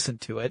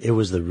adjacent to it. It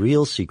was the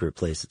real secret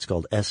place. It's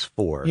called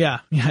S4.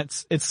 Yeah.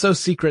 It's so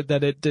secret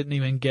that it didn't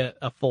even get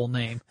a full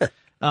name.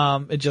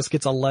 It just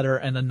gets a letter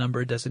and a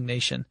number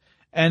designation.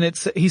 And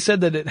he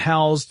said that it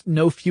housed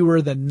no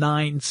fewer than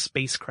 9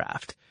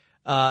 spacecraft.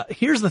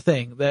 Here's the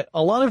thing, that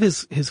a lot of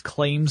his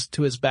claims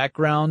to his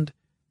background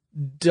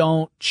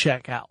don't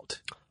check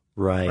out.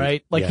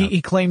 Right? Like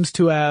he claims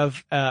to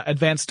have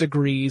advanced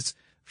degrees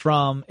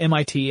from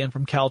MIT and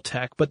from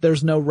Caltech, but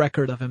there's no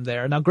record of him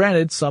there. Now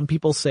granted, some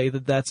people say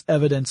that that's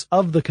evidence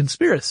of the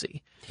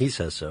conspiracy. He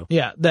says so.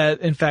 Yeah, that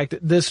in fact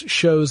this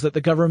shows that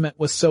the government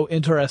was so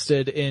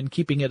interested in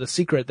keeping it a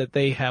secret that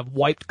they have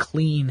wiped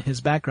clean his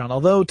background.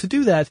 Although to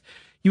do that,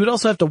 you would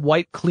also have to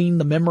wipe clean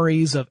the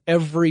memories of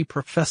every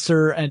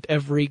professor and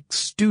every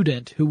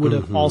student who would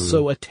have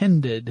also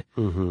attended.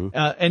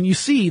 And you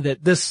see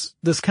that this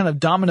kind of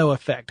domino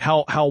effect,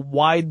 how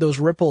wide those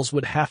ripples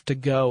would have to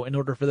go in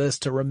order for this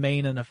to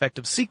remain an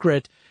effective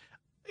secret,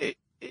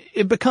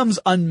 it becomes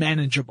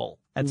unmanageable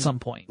at some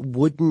point.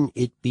 Wouldn't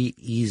it be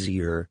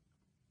easier?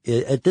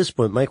 At this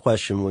point, my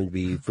question would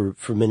be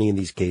for many of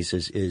these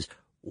cases is,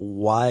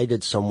 why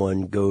did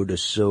someone go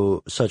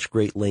to such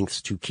great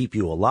lengths to keep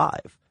you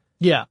alive?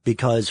 Yeah.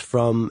 Because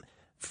from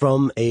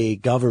a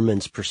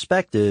government's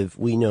perspective,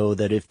 we know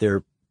that if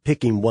they're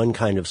picking one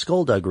kind of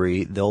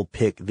skullduggery, they'll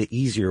pick the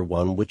easier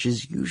one, which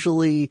is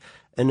usually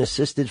an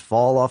assisted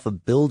fall off a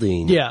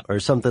building or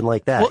something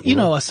like that.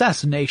 Well,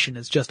 assassination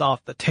is just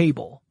off the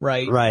table,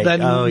 right? Right. That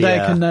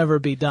can never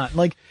be done.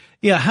 Like,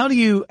 yeah, how do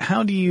you,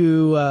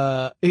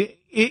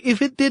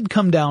 if it did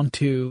come down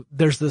to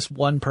there's this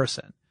one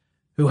person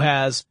who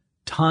has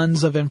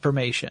tons of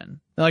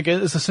information, like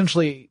it's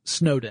essentially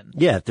Snowden.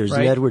 Yeah, there's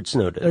an Edward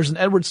Snowden. There's an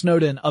Edward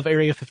Snowden of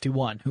Area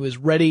 51 who is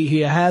ready.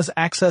 He has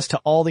access to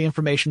all the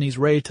information. He's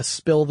ready to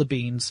spill the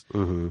beans.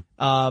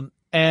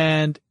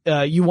 And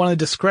you want to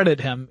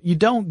discredit him. You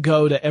don't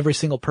go to every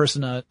single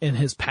person in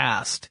his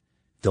past.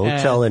 Don't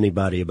tell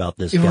anybody about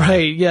this guy.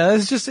 Right. Yeah.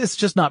 It's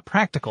just not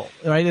practical.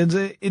 Right.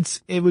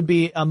 It would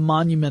be a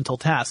monumental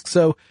task.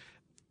 So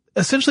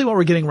essentially what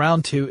we're getting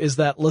around to is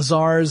that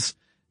Lazar's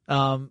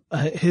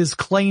his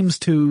claims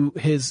to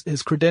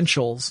his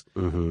credentials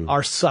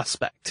are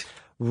suspect.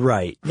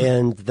 Right.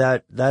 And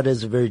that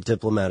is a very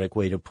diplomatic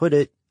way to put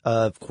it.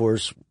 Of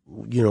course,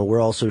 we're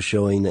also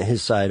showing that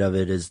his side of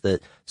it is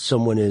that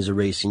someone is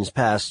erasing his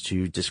past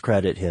to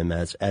discredit him,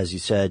 as you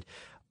said.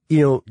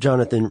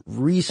 Jonathan,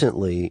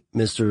 recently,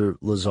 Mr.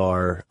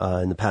 Lazar,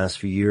 in the past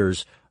few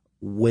years,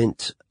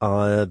 went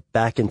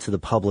back into the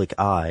public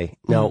eye.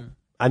 Now,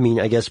 I mean,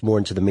 I guess more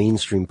into the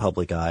mainstream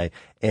public eye,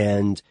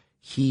 and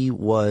he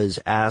was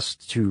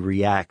asked to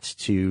react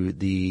to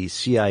the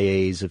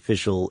CIA's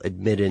official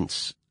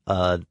admittance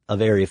of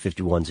Area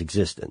 51's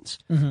existence,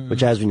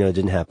 which, as we know,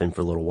 didn't happen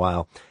for a little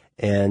while.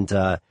 And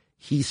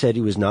he said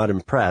he was not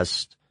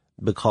impressed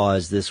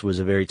because this was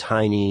a very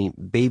tiny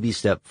baby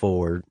step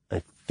forward.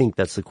 I think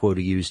that's the quote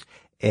he used.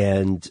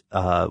 And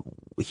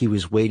he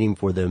was waiting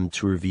for them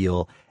to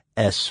reveal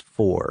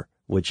S4,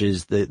 which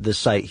is the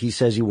site he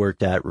says he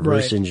worked at,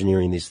 reverse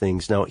engineering these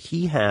things. Now,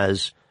 he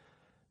has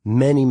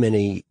many,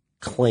 many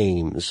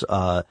claims.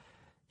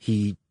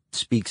 He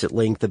speaks at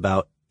length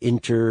about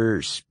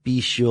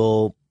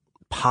interspecial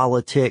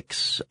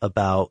politics,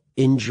 about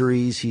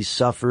injuries he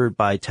suffered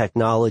by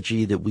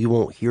technology that we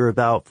won't hear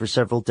about for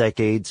several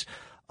decades.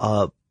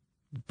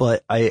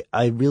 But I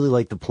really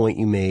like the point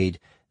you made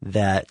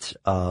that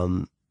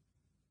one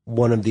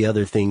of the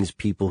other things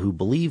people who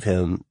believe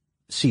him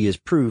see as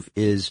proof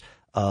is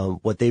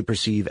what they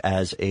perceive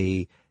as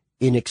a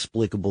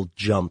inexplicable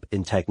jump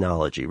in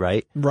technology,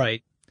 right?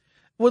 Right.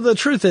 Well, the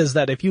truth is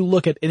that if you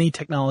look at any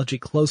technology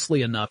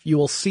closely enough, you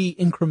will see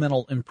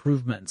incremental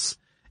improvements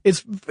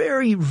It's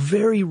very,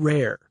 very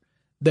rare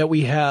that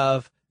we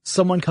have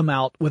someone come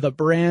out with a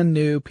brand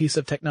new piece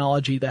of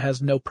technology that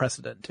has no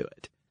precedent to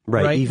it.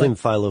 Right, even like,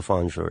 Philo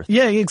Farnsworth.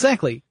 Yeah,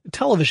 exactly.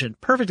 Television,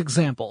 perfect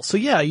example. So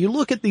yeah, you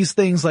look at these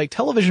things like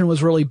television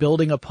was really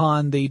building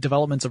upon the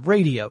developments of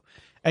radio.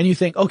 And you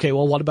think, okay,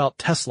 well, what about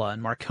Tesla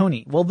and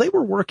Marconi? Well, they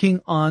were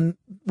working on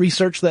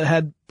research that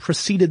had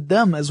preceded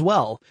them as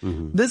well.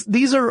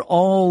 These are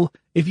all,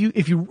 if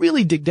you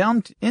really dig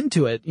down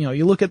into it,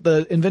 you look at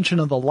the invention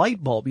of the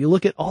light bulb, you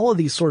look at all of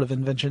these sort of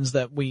inventions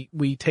that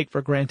we take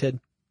for granted.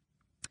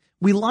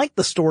 We like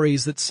the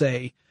stories that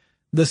say,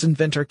 this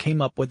inventor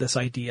came up with this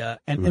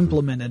idea and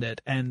implemented it,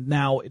 and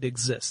now it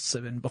exists,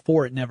 and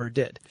before it never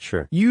did.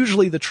 Sure.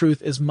 Usually the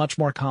truth is much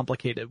more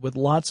complicated, with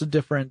lots of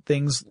different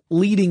things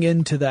leading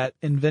into that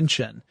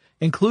invention,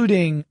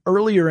 including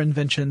earlier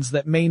inventions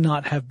that may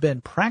not have been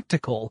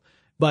practical,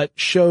 but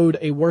showed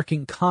a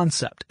working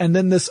concept. And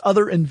then this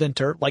other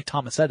inventor, like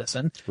Thomas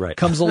Edison,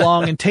 comes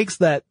along and takes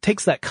that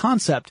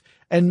concept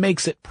and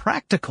makes it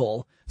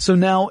practical, so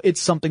now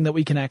it's something that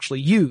we can actually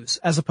use,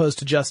 as opposed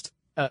to just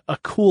a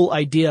cool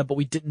idea, but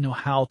we didn't know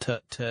how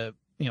to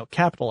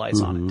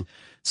capitalize on it.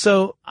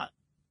 So,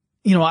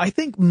 I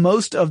think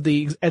most of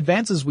the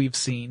advances we've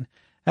seen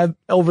have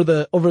over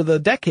the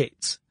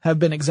decades have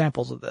been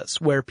examples of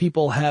this, where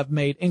people have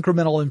made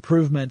incremental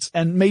improvements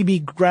and maybe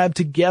grabbed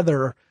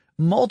together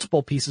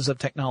multiple pieces of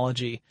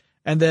technology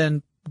and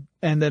then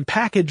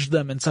packaged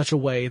them in such a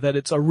way that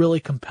it's a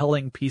really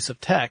compelling piece of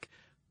tech.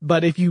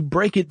 But if you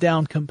break it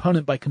down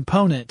component by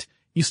component,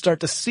 you start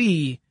to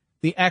see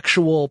the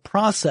actual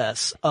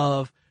process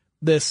of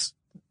this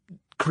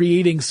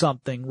creating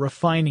something,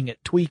 refining it,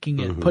 tweaking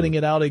it, putting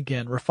it out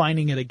again,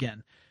 refining it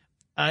again.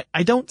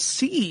 I don't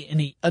see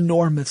any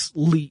enormous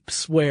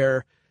leaps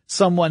where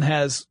someone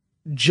has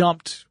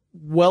jumped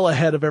well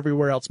ahead of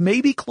everywhere else.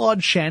 Maybe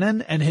Claude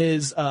Shannon and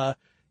his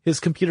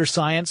computer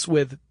science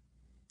with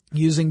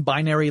using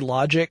binary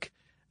logic.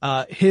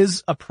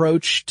 His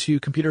approach to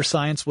computer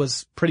science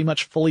was pretty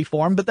much fully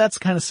formed, but that's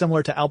kind of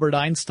similar to Albert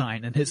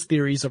Einstein and his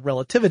theories of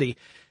relativity.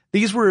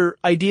 These were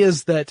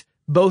ideas that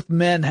both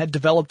men had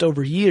developed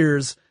over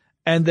years,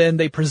 and then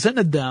they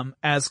presented them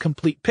as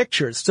complete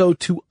pictures. So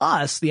to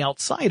us, the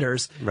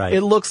outsiders,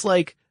 it looks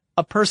like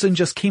a person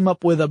just came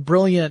up with a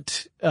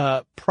brilliant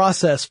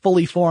process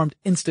fully formed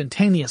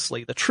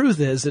instantaneously. The truth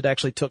is it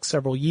actually took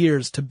several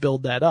years to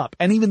build that up.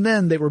 And even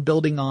then they were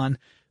building on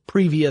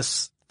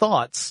previous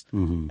thoughts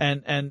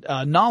and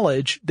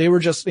knowledge. They were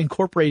just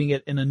incorporating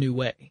it in a new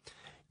way.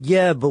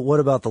 Yeah, but what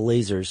about the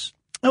lasers?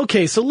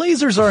 Okay, so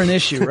lasers are an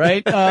issue,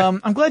 right?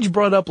 I'm glad you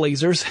brought up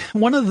lasers.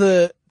 One of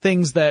the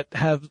things that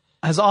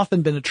has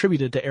often been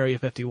attributed to Area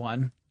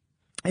 51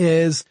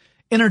 is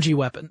energy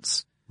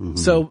weapons.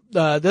 So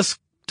this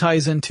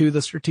ties into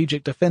the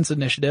Strategic Defense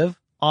Initiative,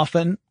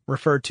 often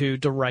referred to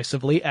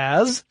derisively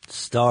as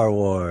Star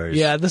Wars.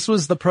 Yeah, this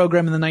was the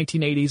program in the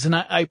 1980s, and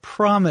I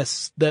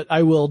promise that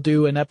I will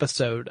do an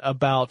episode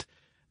about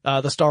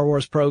the Star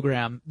Wars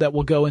program that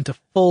will go into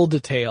full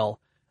detail.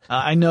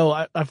 I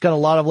know I've got a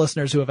lot of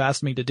listeners who have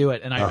asked me to do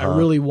it, and I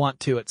really want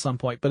to at some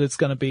point, but it's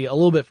going to be a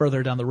little bit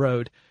further down the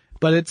road.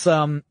 But it's,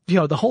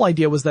 the whole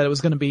idea was that it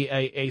was going to be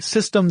a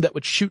system that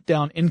would shoot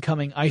down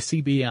incoming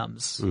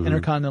ICBMs,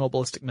 intercontinental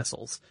ballistic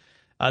missiles.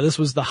 This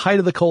was the height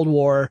of the Cold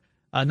War,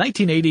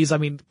 1980s. I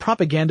mean,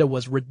 propaganda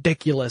was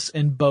ridiculous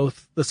in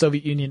both the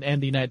Soviet Union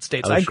and the United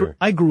States.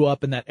 I grew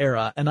up in that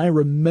era, and I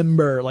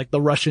remember like the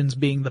Russians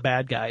being the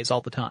bad guys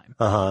all the time.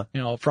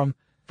 From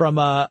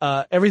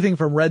everything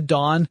from Red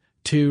Dawn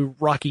to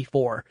Rocky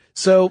IV.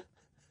 So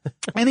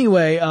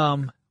anyway,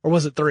 or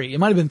was it 3? It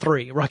might have been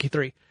 3, Rocky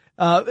 3.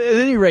 At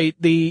any rate,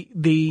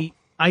 the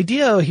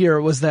idea here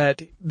was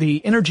that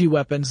the energy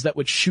weapons that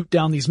would shoot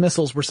down these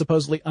missiles were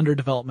supposedly under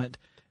development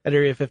at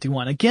Area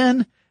 51.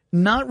 Again,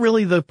 not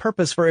really the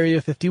purpose for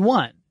Area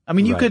 51. I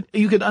mean, you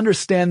could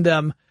understand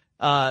them,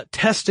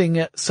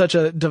 testing such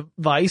a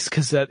device,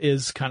 cause that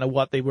is kind of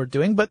what they were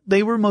doing, but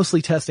they were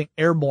mostly testing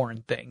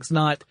airborne things,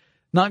 not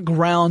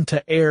ground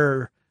to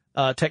air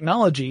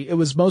technology. It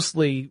was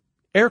mostly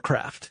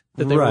aircraft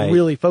that they were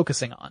really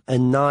focusing on.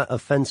 And not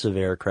offensive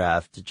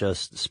aircraft,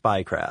 just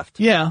spycraft.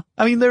 Yeah.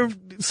 I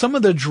mean, some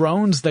of the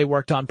drones they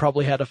worked on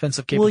probably had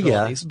offensive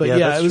capabilities, but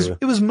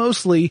it was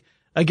mostly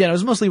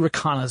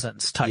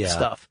reconnaissance type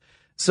stuff.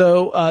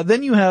 So,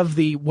 then you have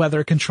the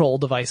weather control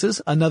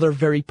devices, another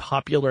very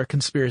popular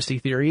conspiracy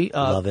theory.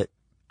 Love it.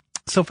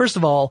 So first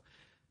of all,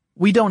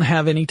 we don't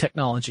have any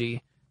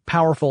technology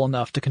powerful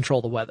enough to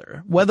control the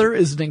weather. Weather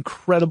is an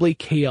incredibly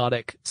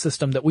chaotic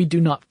system that we do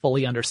not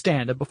fully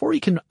understand. And before you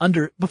can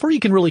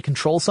really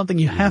control something,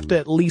 you have to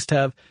at least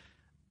have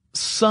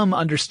some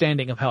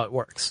understanding of how it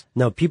works.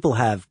 Now, people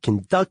have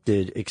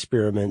conducted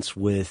experiments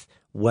with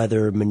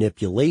weather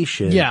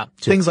manipulation to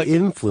things like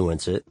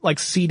influence it. Like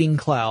seeding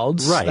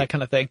clouds, that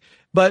kind of thing.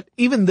 But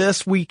even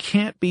this, we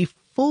can't be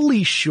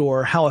fully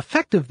sure how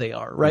effective they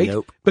are, right?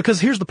 Nope. Because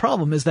here's the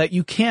problem is that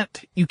you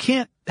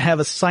can't have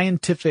a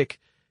scientific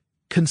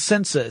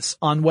consensus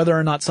on whether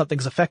or not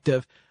something's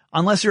effective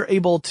unless you're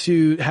able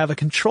to have a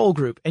control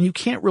group. And you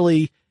can't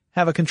really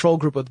have a control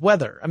group with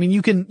weather. I mean,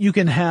 you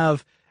can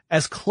have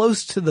as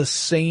close to the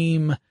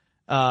same,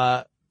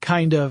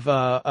 kind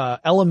of,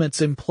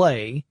 elements in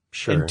play.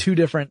 Sure. In two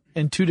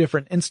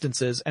different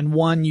instances, and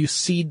one you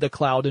seed the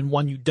cloud and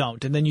one you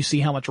don't, and then you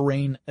see how much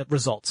rain it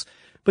results.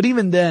 But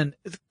even then,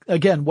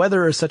 again,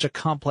 weather is such a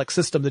complex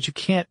system that you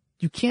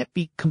can't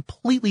be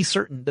completely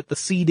certain that the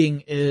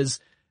seeding is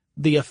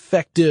the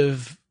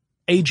effective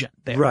agent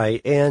there.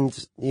 Right. And,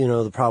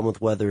 the problem with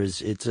weather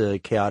is it's a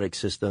chaotic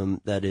system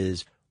that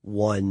is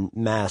one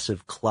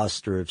massive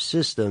cluster of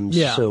systems.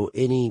 Yeah. So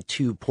any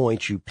 2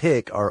 points you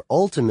pick are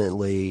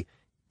ultimately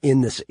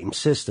in the same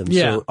system.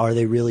 Yeah.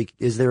 So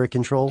is there a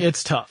control?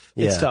 It's tough.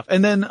 Yeah. It's tough.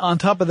 And then on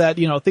top of that,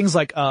 things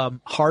like,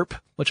 HARP,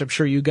 which I'm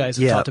sure you guys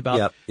have talked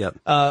about.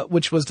 Yep.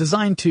 Which was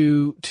designed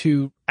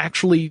to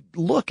actually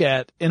look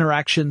at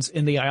interactions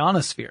in the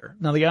ionosphere.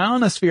 Now, the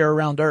ionosphere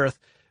around Earth,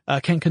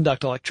 can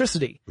conduct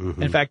electricity.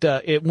 Mm-hmm. In fact,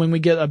 when we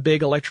get a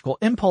big electrical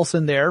impulse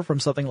in there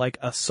from something like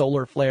a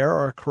solar flare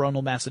or a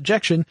coronal mass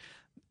ejection,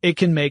 it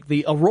can make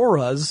the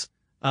auroras,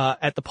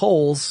 at the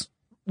poles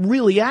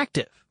really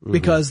active. Mm-hmm.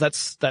 Because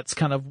that's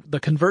kind of the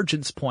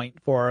convergence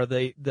point for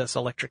this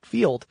electric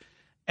field.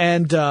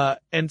 And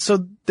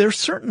so there's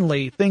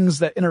certainly things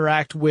that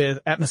interact with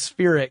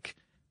atmospheric,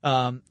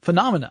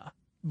 phenomena,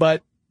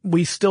 but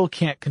we still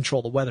can't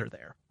control the weather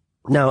there.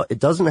 Now, it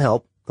doesn't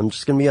help. I'm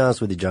just going to be honest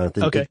with you,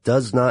 Jonathan. Okay. It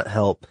does not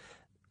help,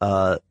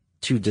 to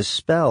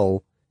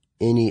dispel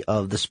any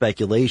of the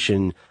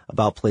speculation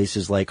about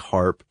places like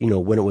HARP,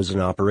 when it was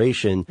in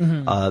operation,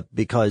 mm-hmm.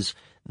 Because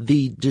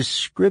the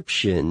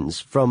descriptions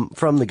from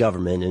the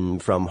government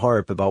and from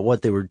HARP about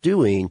what they were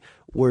doing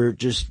were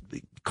just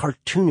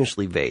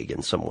cartoonishly vague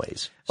in some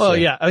ways. Well,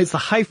 yeah, it's the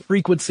High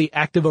Frequency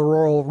Active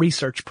Auroral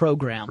Research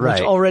Program, which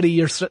right. already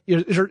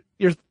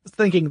you're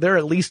thinking there are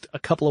at least a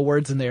couple of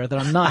words in there that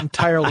I'm not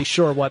entirely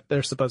sure what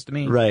they're supposed to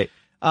mean. Right.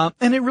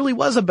 And it really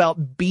was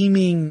about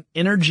beaming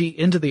energy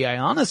into the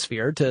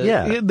ionosphere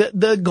Yeah.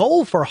 The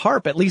goal for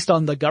HARP, at least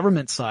on the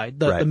government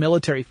side, right. the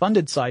military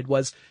funded side,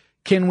 was,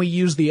 can we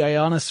use the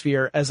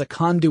ionosphere as a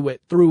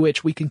conduit through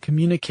which we can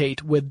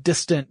communicate with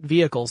distant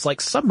vehicles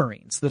like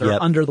submarines that are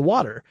yep. under the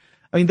water?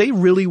 I mean, they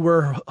really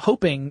were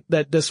hoping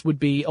that this would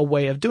be a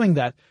way of doing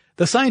that.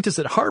 The scientists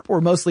at HARP were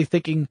mostly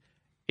thinking,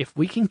 if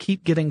we can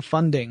keep getting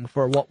funding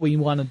for what we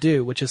want to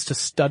do, which is to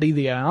study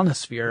the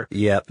ionosphere,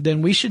 yep.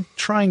 then we should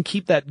try and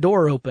keep that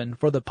door open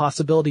for the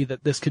possibility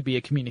that this could be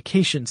a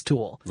communications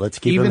tool. Let's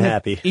keep them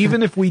happy.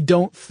 Even if we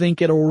don't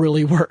think it'll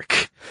really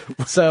work.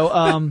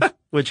 So,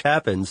 which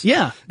happens.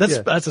 Yeah,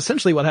 that's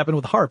essentially what happened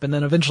with HARP. And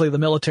then eventually the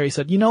military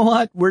said, you know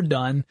what, we're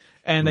done.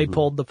 And they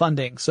pulled the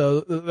funding.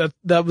 So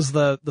that was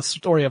the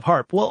story of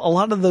HARP. Well, a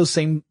lot of those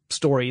same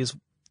stories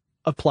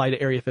apply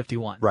to Area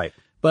 51. Right.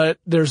 But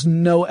there's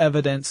no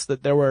evidence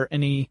that there were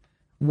any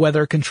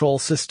weather control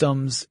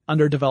systems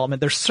under development.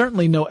 There's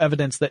certainly no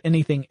evidence that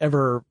anything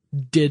ever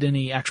did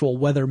any actual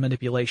weather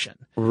manipulation.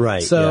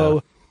 Right.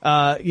 So,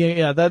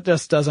 that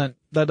just doesn't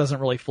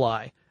really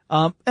fly.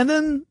 And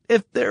then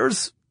if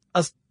there's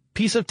a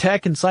piece of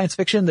tech in science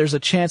fiction, there's a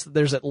chance that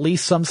there's at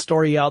least some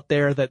story out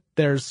there that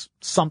there's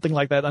something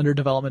like that under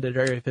development at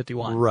Area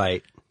 51.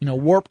 Right.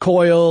 Warp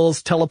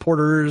coils,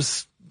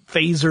 teleporters,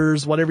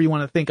 phasers, whatever you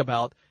want to think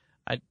about.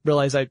 I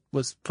realize I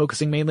was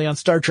focusing mainly on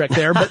Star Trek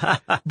there,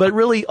 but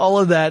really all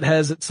of that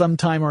has at some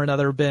time or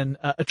another been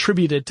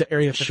attributed to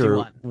Area 51.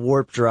 Sure.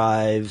 Warp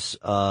drives,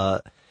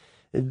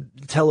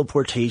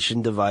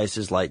 teleportation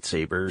devices,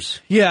 lightsabers.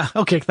 Yeah.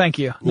 Okay. Thank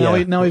you.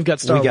 Now we've got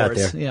Star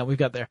Wars. There. Yeah, we've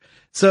got there.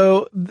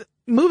 So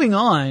moving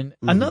on,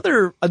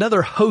 another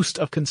host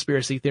of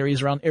conspiracy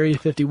theories around Area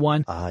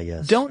 51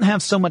 yes. don't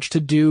have so much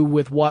to do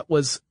with what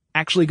was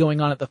actually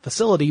going on at the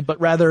facility, but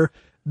rather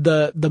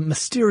the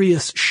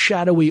mysterious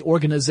shadowy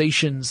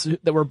organizations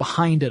that were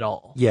behind it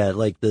all. Yeah,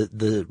 like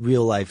the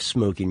real life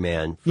smoking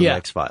man from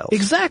X-Files.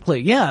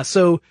 Exactly. Yeah.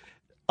 So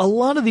a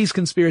lot of these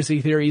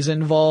conspiracy theories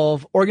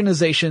involve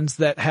organizations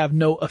that have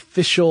no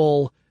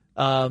official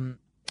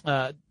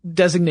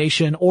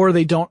designation, or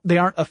they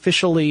aren't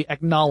officially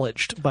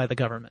acknowledged by the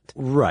government.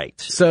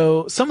 Right.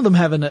 So some of them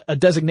have a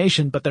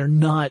designation, but they're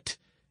not,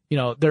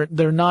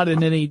 they're not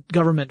in any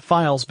government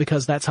files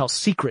because that's how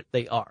secret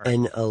they are.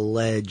 An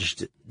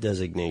alleged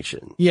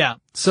designation. Yeah.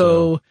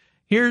 So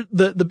here,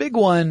 the big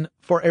one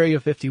for Area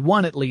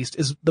 51 at least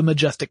is the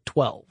Majestic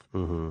 12.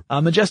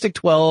 Mm-hmm. Majestic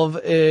 12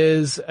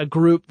 is a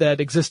group that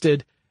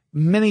existed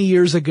many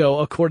years ago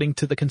according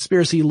to the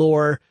conspiracy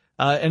lore,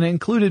 and it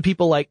included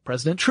people like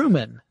President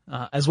Truman,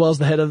 as well as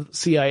the head of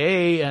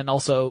CIA and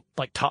also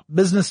like top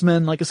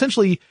businessmen, like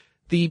essentially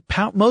the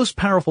most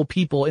powerful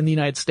people in the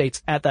United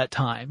States at that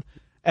time.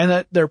 And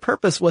that their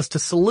purpose was to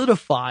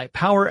solidify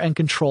power and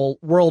control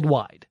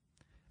worldwide,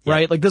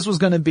 right? Like this was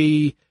going to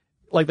be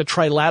like the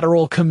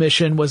Trilateral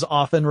Commission was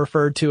often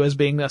referred to as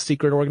being a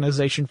secret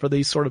organization for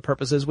these sort of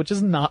purposes, which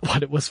is not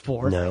what it was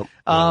for. No.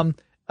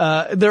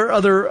 There are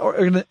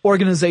other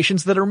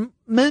organizations that are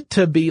meant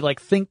to be like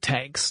think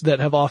tanks that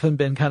have often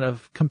been kind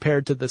of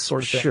compared to this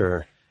sort of thing.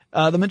 Sure.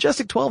 The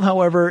Majestic 12,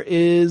 however,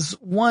 is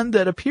one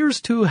that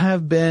appears to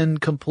have been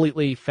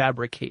completely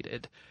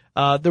fabricated.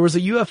 There was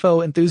a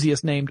UFO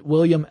enthusiast named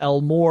William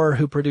L. Moore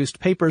who produced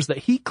papers that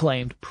he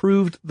claimed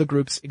proved the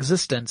group's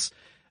existence.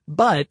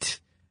 But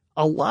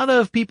a lot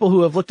of people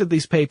who have looked at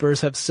these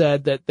papers have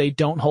said that they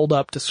don't hold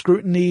up to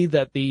scrutiny,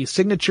 that the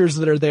signatures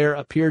that are there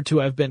appear to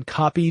have been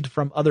copied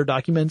from other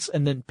documents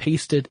and then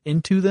pasted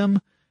into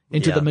them,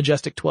 into the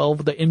Majestic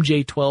 12, the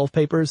MJ-12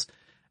 papers,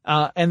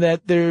 and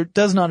that there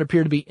does not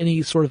appear to be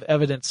any sort of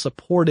evidence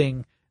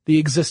supporting the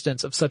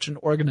existence of such an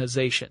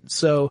organization.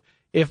 So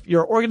if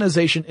your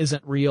organization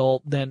isn't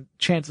real, then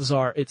chances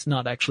are it's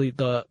not actually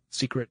the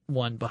secret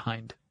one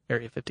behind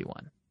Area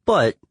 51.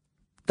 But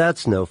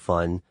that's no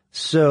fun.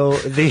 So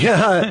the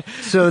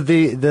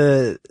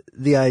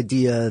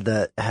idea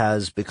that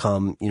has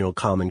become,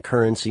 common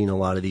currency in a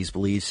lot of these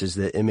beliefs is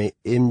that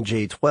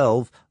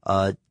MJ-12,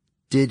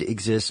 did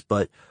exist,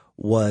 but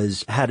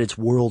had its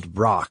world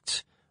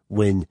rocked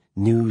when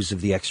news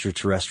of the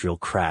extraterrestrial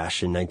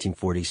crash in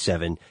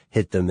 1947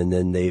 hit them, and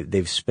then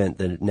they've spent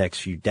the next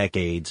few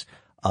decades,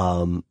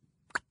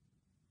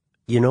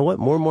 you know what?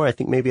 More and more, I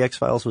think maybe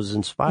X-Files was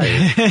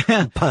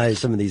inspired by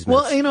some of these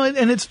myths. Well,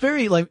 and it's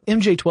very,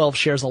 MJ-12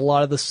 shares a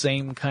lot of the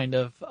same kind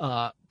of,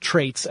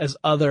 traits as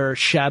other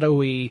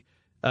shadowy,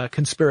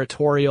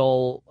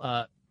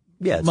 conspiratorial,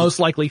 most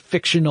likely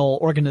fictional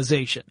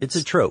organizations. It's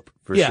a trope,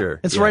 for sure.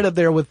 It's right up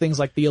there with things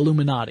like the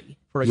Illuminati,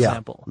 for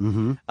example.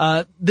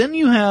 Mm-hmm. Then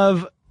you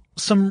have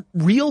some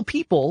real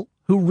people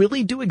who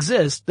really do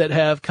exist that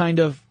have kind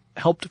of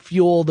helped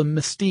fuel the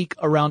mystique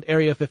around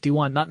Area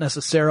 51, not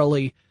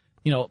necessarily,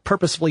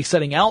 purposefully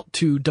setting out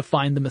to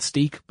define the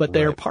mystique, but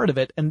they're part of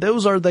it. And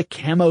those are the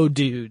camo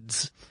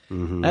dudes.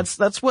 Mm-hmm.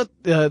 That's what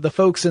the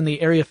folks in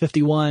the Area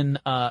 51,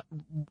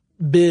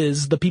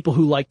 biz, the people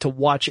who like to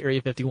watch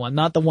Area 51,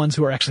 not the ones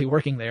who are actually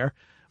working there,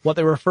 what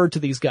they refer to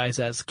these guys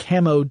as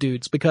camo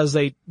dudes, because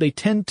they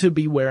tend to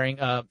be wearing,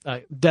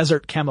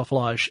 desert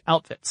camouflage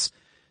outfits.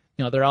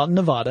 They're out in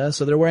Nevada,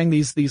 so they're wearing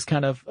these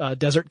kind of,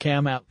 desert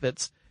cam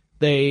outfits.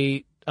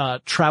 They,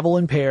 travel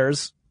in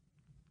pairs,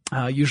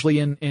 usually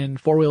in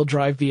four-wheel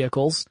drive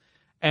vehicles,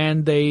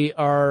 and they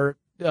are,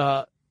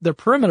 they're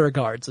perimeter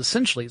guards,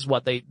 essentially, is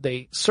what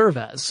they serve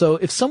as. So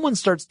if someone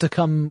starts to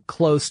come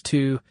close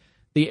to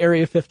the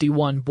Area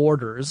 51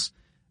 borders,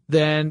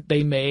 then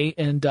they may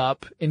end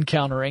up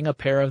encountering a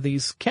pair of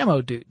these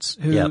camo dudes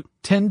who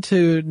tend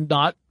to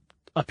not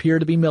appear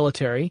to be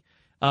military.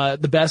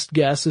 The best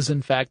guess is,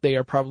 in fact, they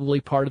are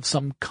probably part of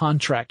some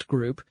contract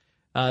group,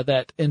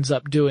 that ends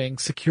up doing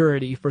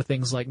security for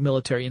things like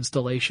military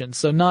installations.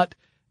 So not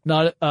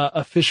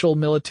official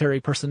military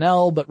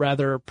personnel, but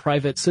rather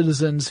private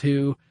citizens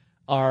who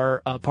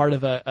are part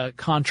of a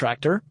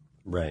contractor.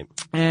 Right.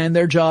 And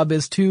their job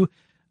is to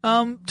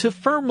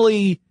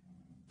firmly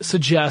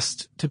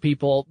suggest to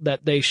people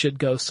that they should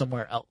go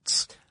somewhere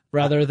else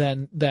rather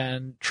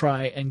than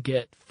try and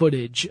get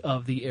footage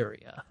of the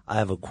area. I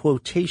have a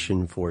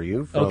quotation for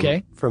you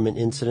from an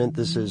incident.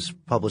 This is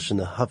published in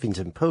the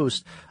Huffington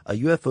Post. A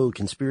UFO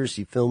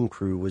conspiracy film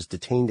crew was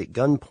detained at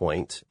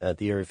gunpoint at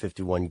the Area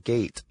 51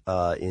 gate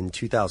in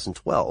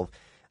 2012.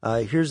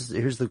 Here's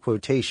the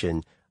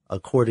quotation.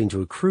 According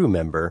to a crew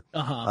member,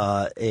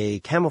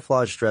 a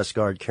camouflage dress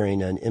guard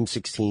carrying an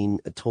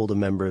M16 told a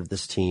member of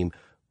this team,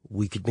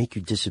 "We could make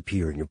you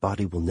disappear and your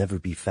body will never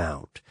be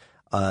found."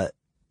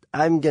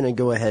 I'm going to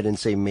go ahead and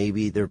say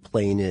maybe they're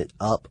playing it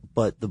up,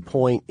 but the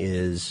point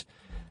is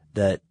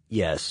that,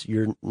 yes,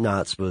 you're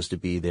not supposed to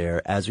be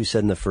there. As we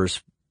said in the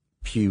first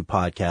few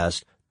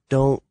podcasts,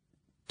 don't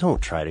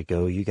try to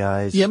go, you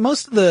guys. Yeah,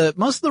 most of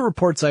the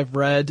reports I've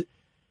read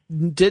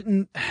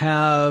didn't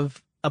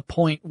have a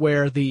point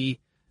where the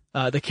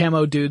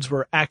camo dudes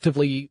were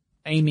actively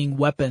aiming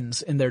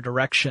weapons in their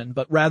direction,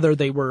 but rather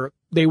they were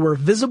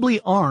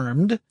visibly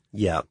armed.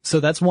 Yeah. So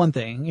that's one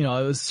thing. It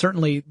was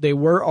certainly they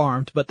were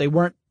armed, but they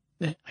weren't.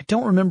 I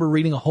don't remember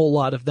reading a whole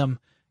lot of them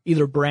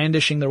either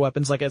brandishing their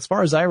weapons. Like, as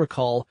far as I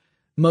recall,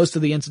 most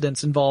of the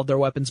incidents involved their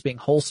weapons being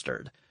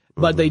holstered.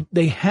 But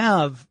they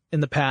have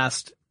in the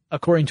past,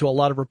 according to a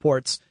lot of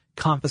reports,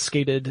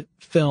 confiscated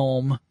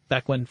film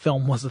back when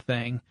film was a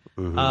thing,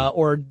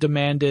 or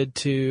demanded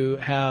to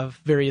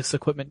have various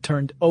equipment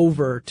turned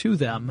over to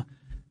them.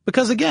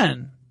 Because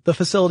again, the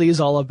facility is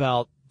all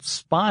about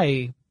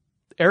spy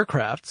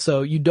aircraft,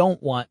 so you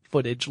don't want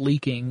footage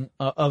leaking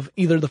of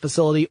either the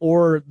facility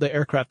or the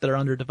aircraft that are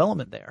under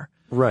development there.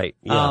 Right.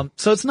 Yeah.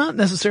 So it's not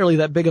necessarily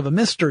that big of a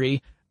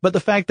mystery, but the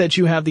fact that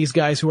you have these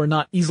guys who are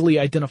not easily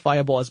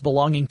identifiable as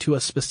belonging to a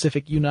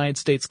specific United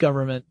States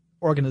government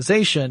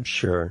organization,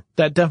 sure,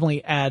 that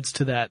definitely adds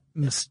to that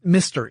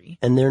mystery.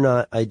 And they're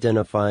not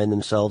identifying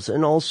themselves.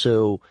 And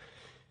also,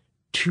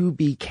 to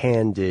be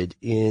candid,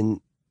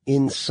 in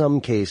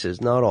some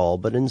cases, not all,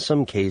 but in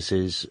some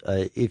cases,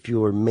 if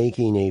you're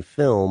making a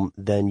film,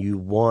 then you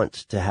want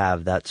to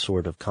have that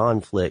sort of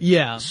conflict.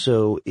 Yeah.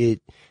 So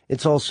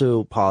it's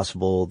also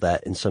possible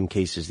that in some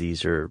cases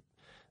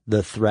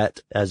the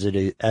threat as it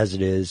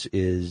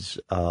is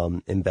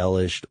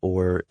embellished,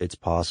 or it's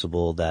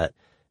possible that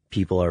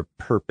people are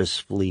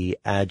purposefully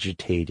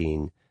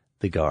agitating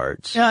the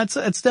guards. Yeah,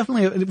 it's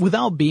definitely,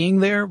 without being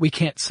there, we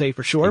can't say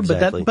for sure,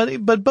 Exactly.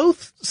 but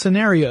both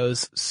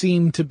scenarios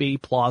seem to be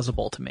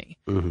plausible to me,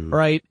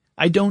 right?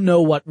 I don't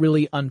know what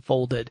really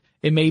unfolded.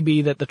 It may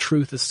be that the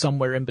truth is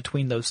somewhere in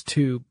between those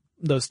two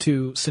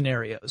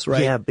scenarios,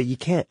 right? Yeah, but you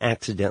can't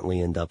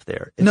accidentally end up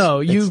there.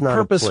 You it's not a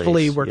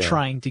purposefully place. were Yeah.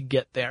 trying to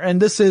get there.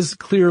 And this is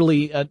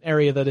clearly an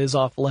area that is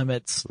off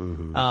limits,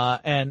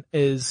 and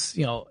is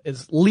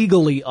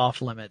legally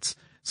off limits.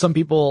 Some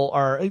people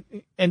are,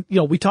 and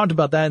we talked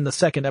about that in the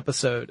second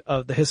episode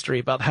of the history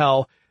about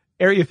how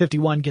Area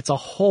 51 gets a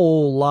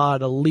whole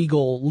lot of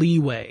legal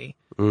leeway,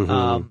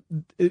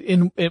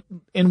 in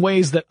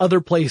ways that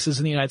other places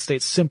in the United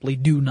States simply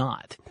do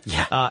not.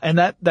 Yeah. And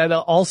that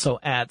also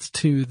adds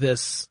to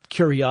this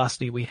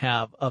curiosity we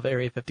have of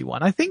Area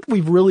 51. I think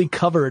we've really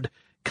covered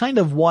kind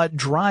of what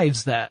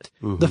drives that.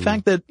 The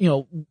fact that,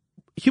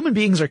 human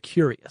beings are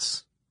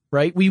curious,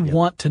 right? We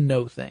want to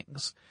know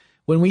things.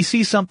 When we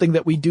see something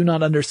that we do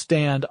not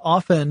understand,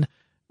 often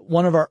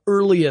one of our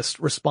earliest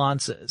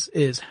responses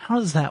is, how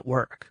does that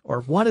work?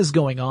 Or what is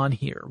going on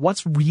here?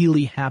 What's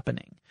really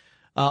happening?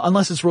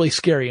 Unless it's really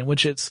scary, in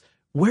which it's,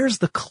 where's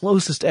the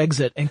closest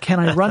exit and can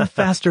I run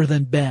faster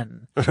than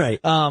Ben?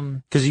 Right.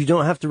 Cause you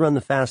don't have to run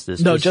the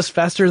fastest. No, just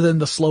faster than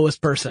the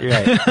slowest person.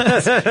 Right.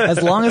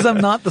 As long as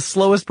I'm not the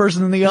slowest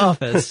person in the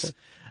office,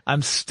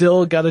 I'm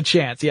still got a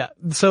chance. Yeah.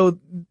 So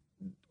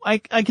I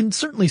can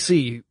certainly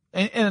see,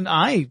 and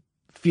I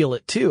feel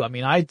it too. I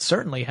mean, I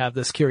certainly have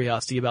this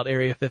curiosity about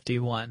Area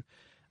 51.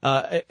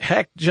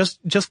 Heck,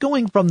 just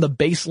going from the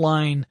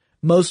baseline,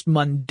 most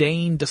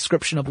mundane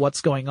description of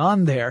what's going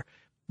on there,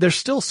 there's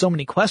still so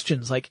many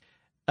questions, like,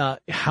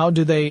 how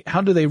do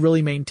they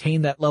really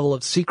maintain that level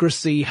of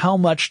secrecy? How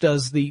much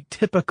does the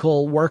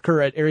typical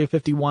worker at Area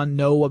 51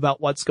 know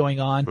about what's going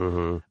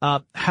on?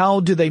 How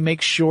do they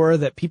make sure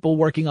that people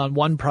working on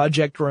one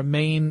project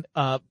remain,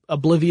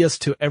 oblivious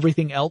to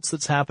everything else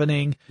that's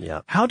happening? Yeah.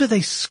 How do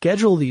they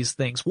schedule these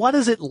things? What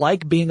is it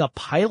like being a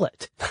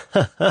pilot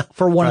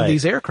for one of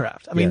these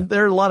aircraft? I mean,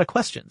 there are a lot of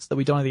questions that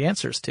we don't have the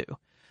answers to.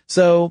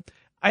 So,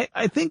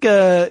 I think,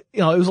 it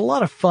was a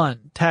lot of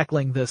fun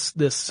tackling this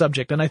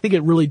subject, and I think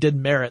it really did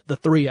merit the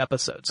 3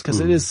 episodes,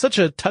 because it is such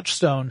a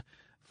touchstone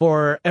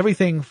for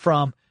everything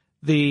from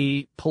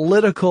the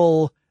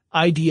political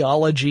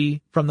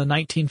ideology from the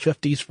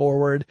 1950s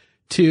forward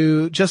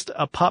to just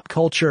a pop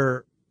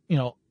culture,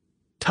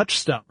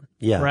 touchstone.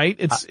 Yeah. Right?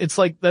 It's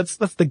like, that's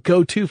the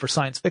go-to for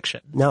science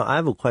fiction. Now I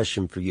have a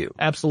question for you.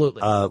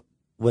 Absolutely. Now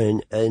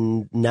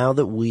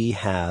that we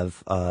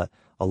have,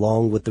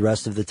 along with the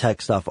rest of the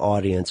Tech Stuff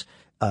audience,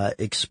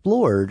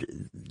 explored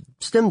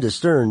stem to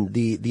stern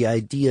the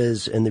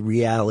ideas and the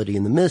reality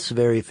and the myths of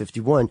Area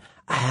 51,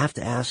 I have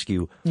to ask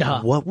you,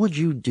 what would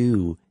you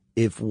do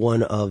if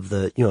one of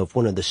the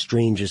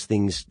strangest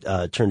things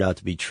turned out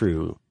to be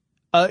true?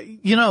 I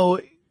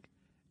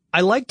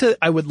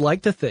would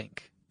like to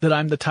think that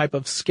I'm the type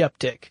of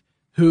skeptic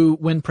who,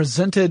 when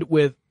presented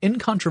with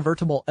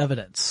incontrovertible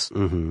evidence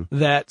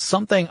that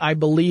something I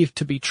believe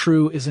to be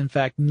true is in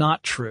fact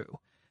not true,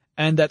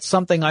 and that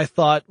something I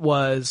thought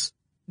was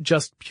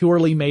just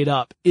purely made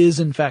up is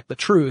in fact the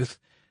truth,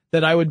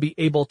 that I would be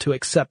able to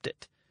accept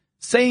it.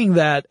 Saying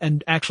that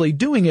and actually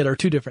doing it are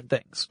two different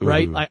things,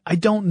 right? I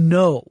don't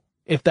know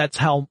if that's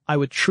how I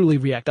would truly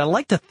react. I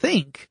like to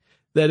think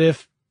that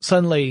if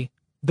suddenly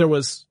there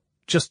was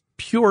just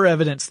pure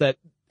evidence that,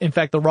 in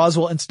fact, the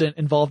Roswell incident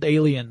involved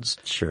aliens.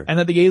 Sure. And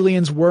that the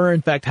aliens were,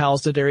 in fact,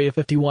 housed at Area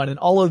 51, and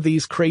all of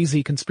these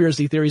crazy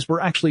conspiracy theories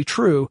were actually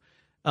true.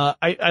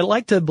 I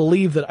like to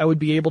believe that I would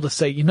be able to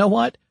say, you know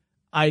what?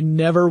 I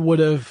never would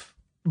have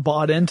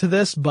bought into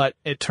this, but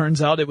it turns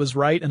out it was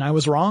right and I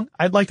was wrong.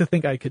 I'd like to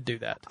think I could do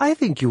that. I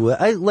think you would.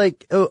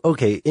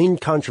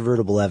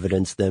 Incontrovertible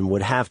evidence then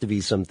would have to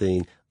be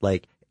something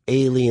like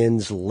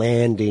aliens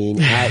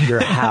landing at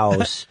your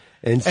house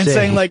and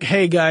saying like,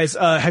 hey guys,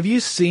 have you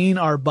seen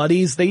our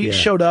buddies? They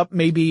showed up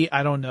maybe,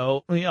 I don't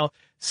know,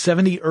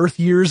 70 Earth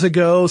years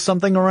ago,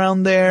 something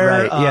around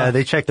there. Right.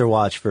 They checked their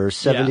watch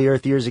first, 70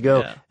 Earth years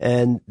ago,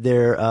 and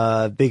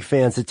they're big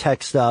fans of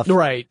tech stuff.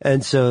 Right.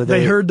 And so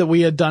they heard that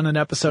we had done an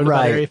episode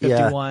about Area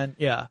 51.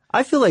 Yeah.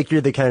 I feel like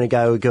you're the kind of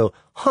guy who would go,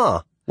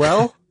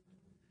 well,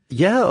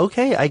 yeah,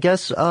 okay, I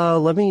guess,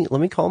 let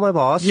me call my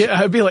boss.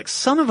 Yeah, I'd be like,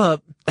 son of a,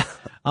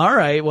 all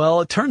right,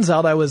 well, it turns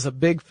out I was a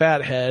big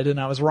fat head and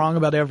I was wrong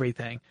about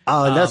everything.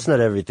 And that's not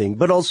everything.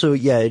 But also,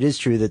 it is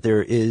true that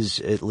there is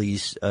at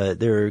least,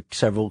 there are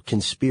several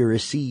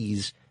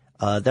conspiracies,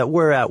 that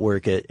were at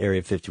work at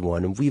Area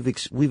 51, and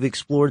we've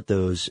explored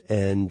those.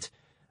 And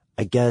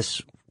I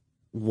guess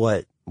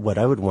what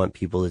I would want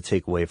people to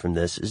take away from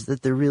this is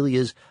that there really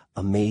is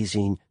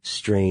amazing,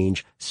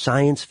 strange,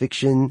 science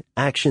fiction,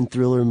 action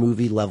thriller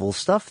movie level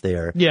stuff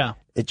there. Yeah.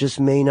 It just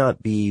may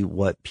not be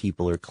what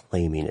people are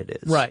claiming it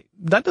is. Right.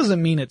 That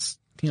doesn't mean it's,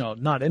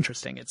 not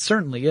interesting. It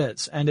certainly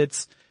is. And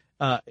it's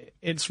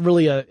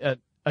really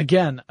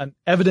again, an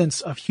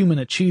evidence of human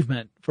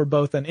achievement for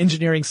both an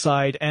engineering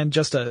side and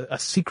just a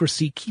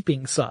secrecy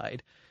keeping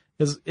side,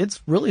 because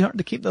it's really hard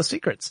to keep those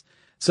secrets.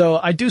 So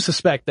I do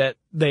suspect that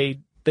they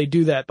they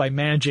do that by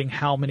managing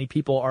how many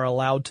people are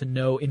allowed to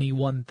know any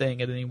one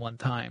thing at any one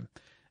time.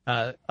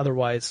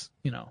 Otherwise,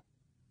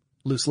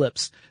 loose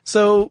lips.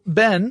 So,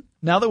 Ben,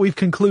 now that we've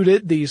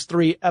concluded these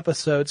 3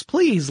 episodes,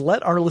 please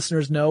let our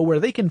listeners know where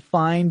they can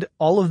find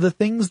all of the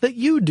things that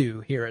you do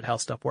here at How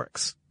Stuff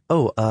Works.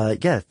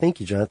 Yeah,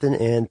 thank you, Jonathan,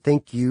 and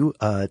thank you,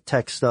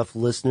 Tech Stuff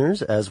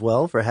listeners as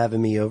well for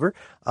having me over.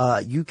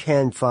 You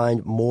can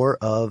find more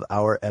of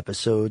our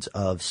episodes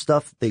of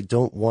Stuff They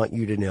Don't Want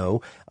You to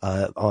Know,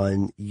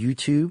 on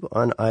YouTube,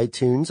 on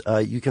iTunes.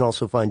 You can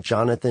also find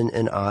Jonathan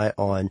and I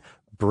on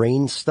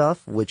Brain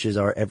Stuff, which is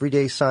our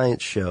everyday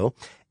science show.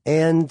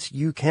 And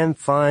you can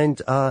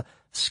find,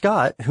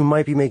 Scott, who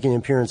might be making an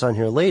appearance on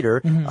here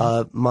later,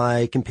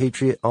 my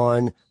compatriot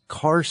on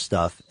Car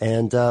Stuff.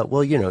 And,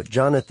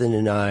 Jonathan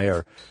and I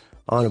are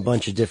on a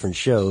bunch of different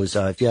shows.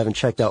 If you haven't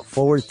checked out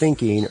Forward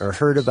Thinking or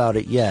heard about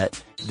it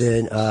yet,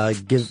 then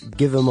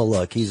give him a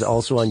look. He's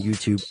also on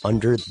YouTube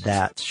under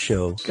that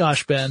show.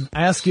 Gosh, Ben,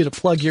 I ask you to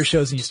plug your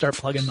shows and you start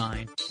plugging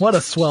mine. What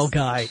a swell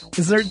guy.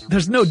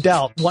 There's no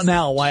doubt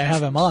now why I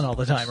have him on all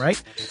the time, right?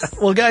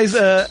 Well, guys,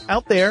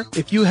 out there,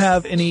 if you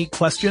have any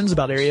questions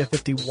about Area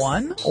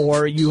 51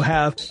 or you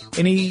have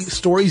any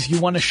stories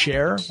you want to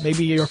share,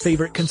 maybe your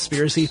favorite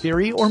conspiracy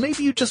theory, or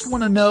maybe you just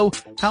want to know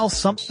how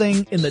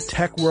something in the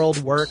tech world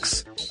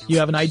works, you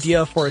have an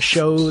idea for a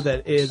show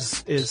that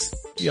is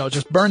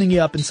just burning you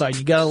up inside,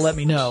 you gotta let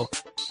me know.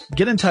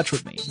 Get in touch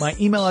with me. My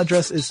email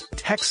address is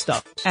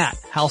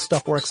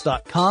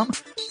techstuff@howstuffworks.com,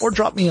 or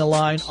drop me a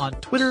line on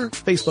Twitter,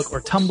 Facebook,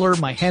 or Tumblr.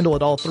 My handle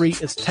at all 3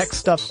 is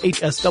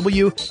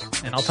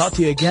techstuffhsw, and I'll talk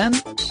to you again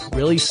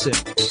really soon.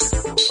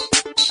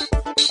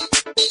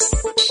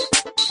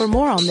 For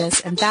more on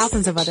this and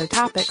thousands of other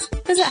topics,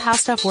 visit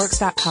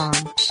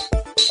howstuffworks.com.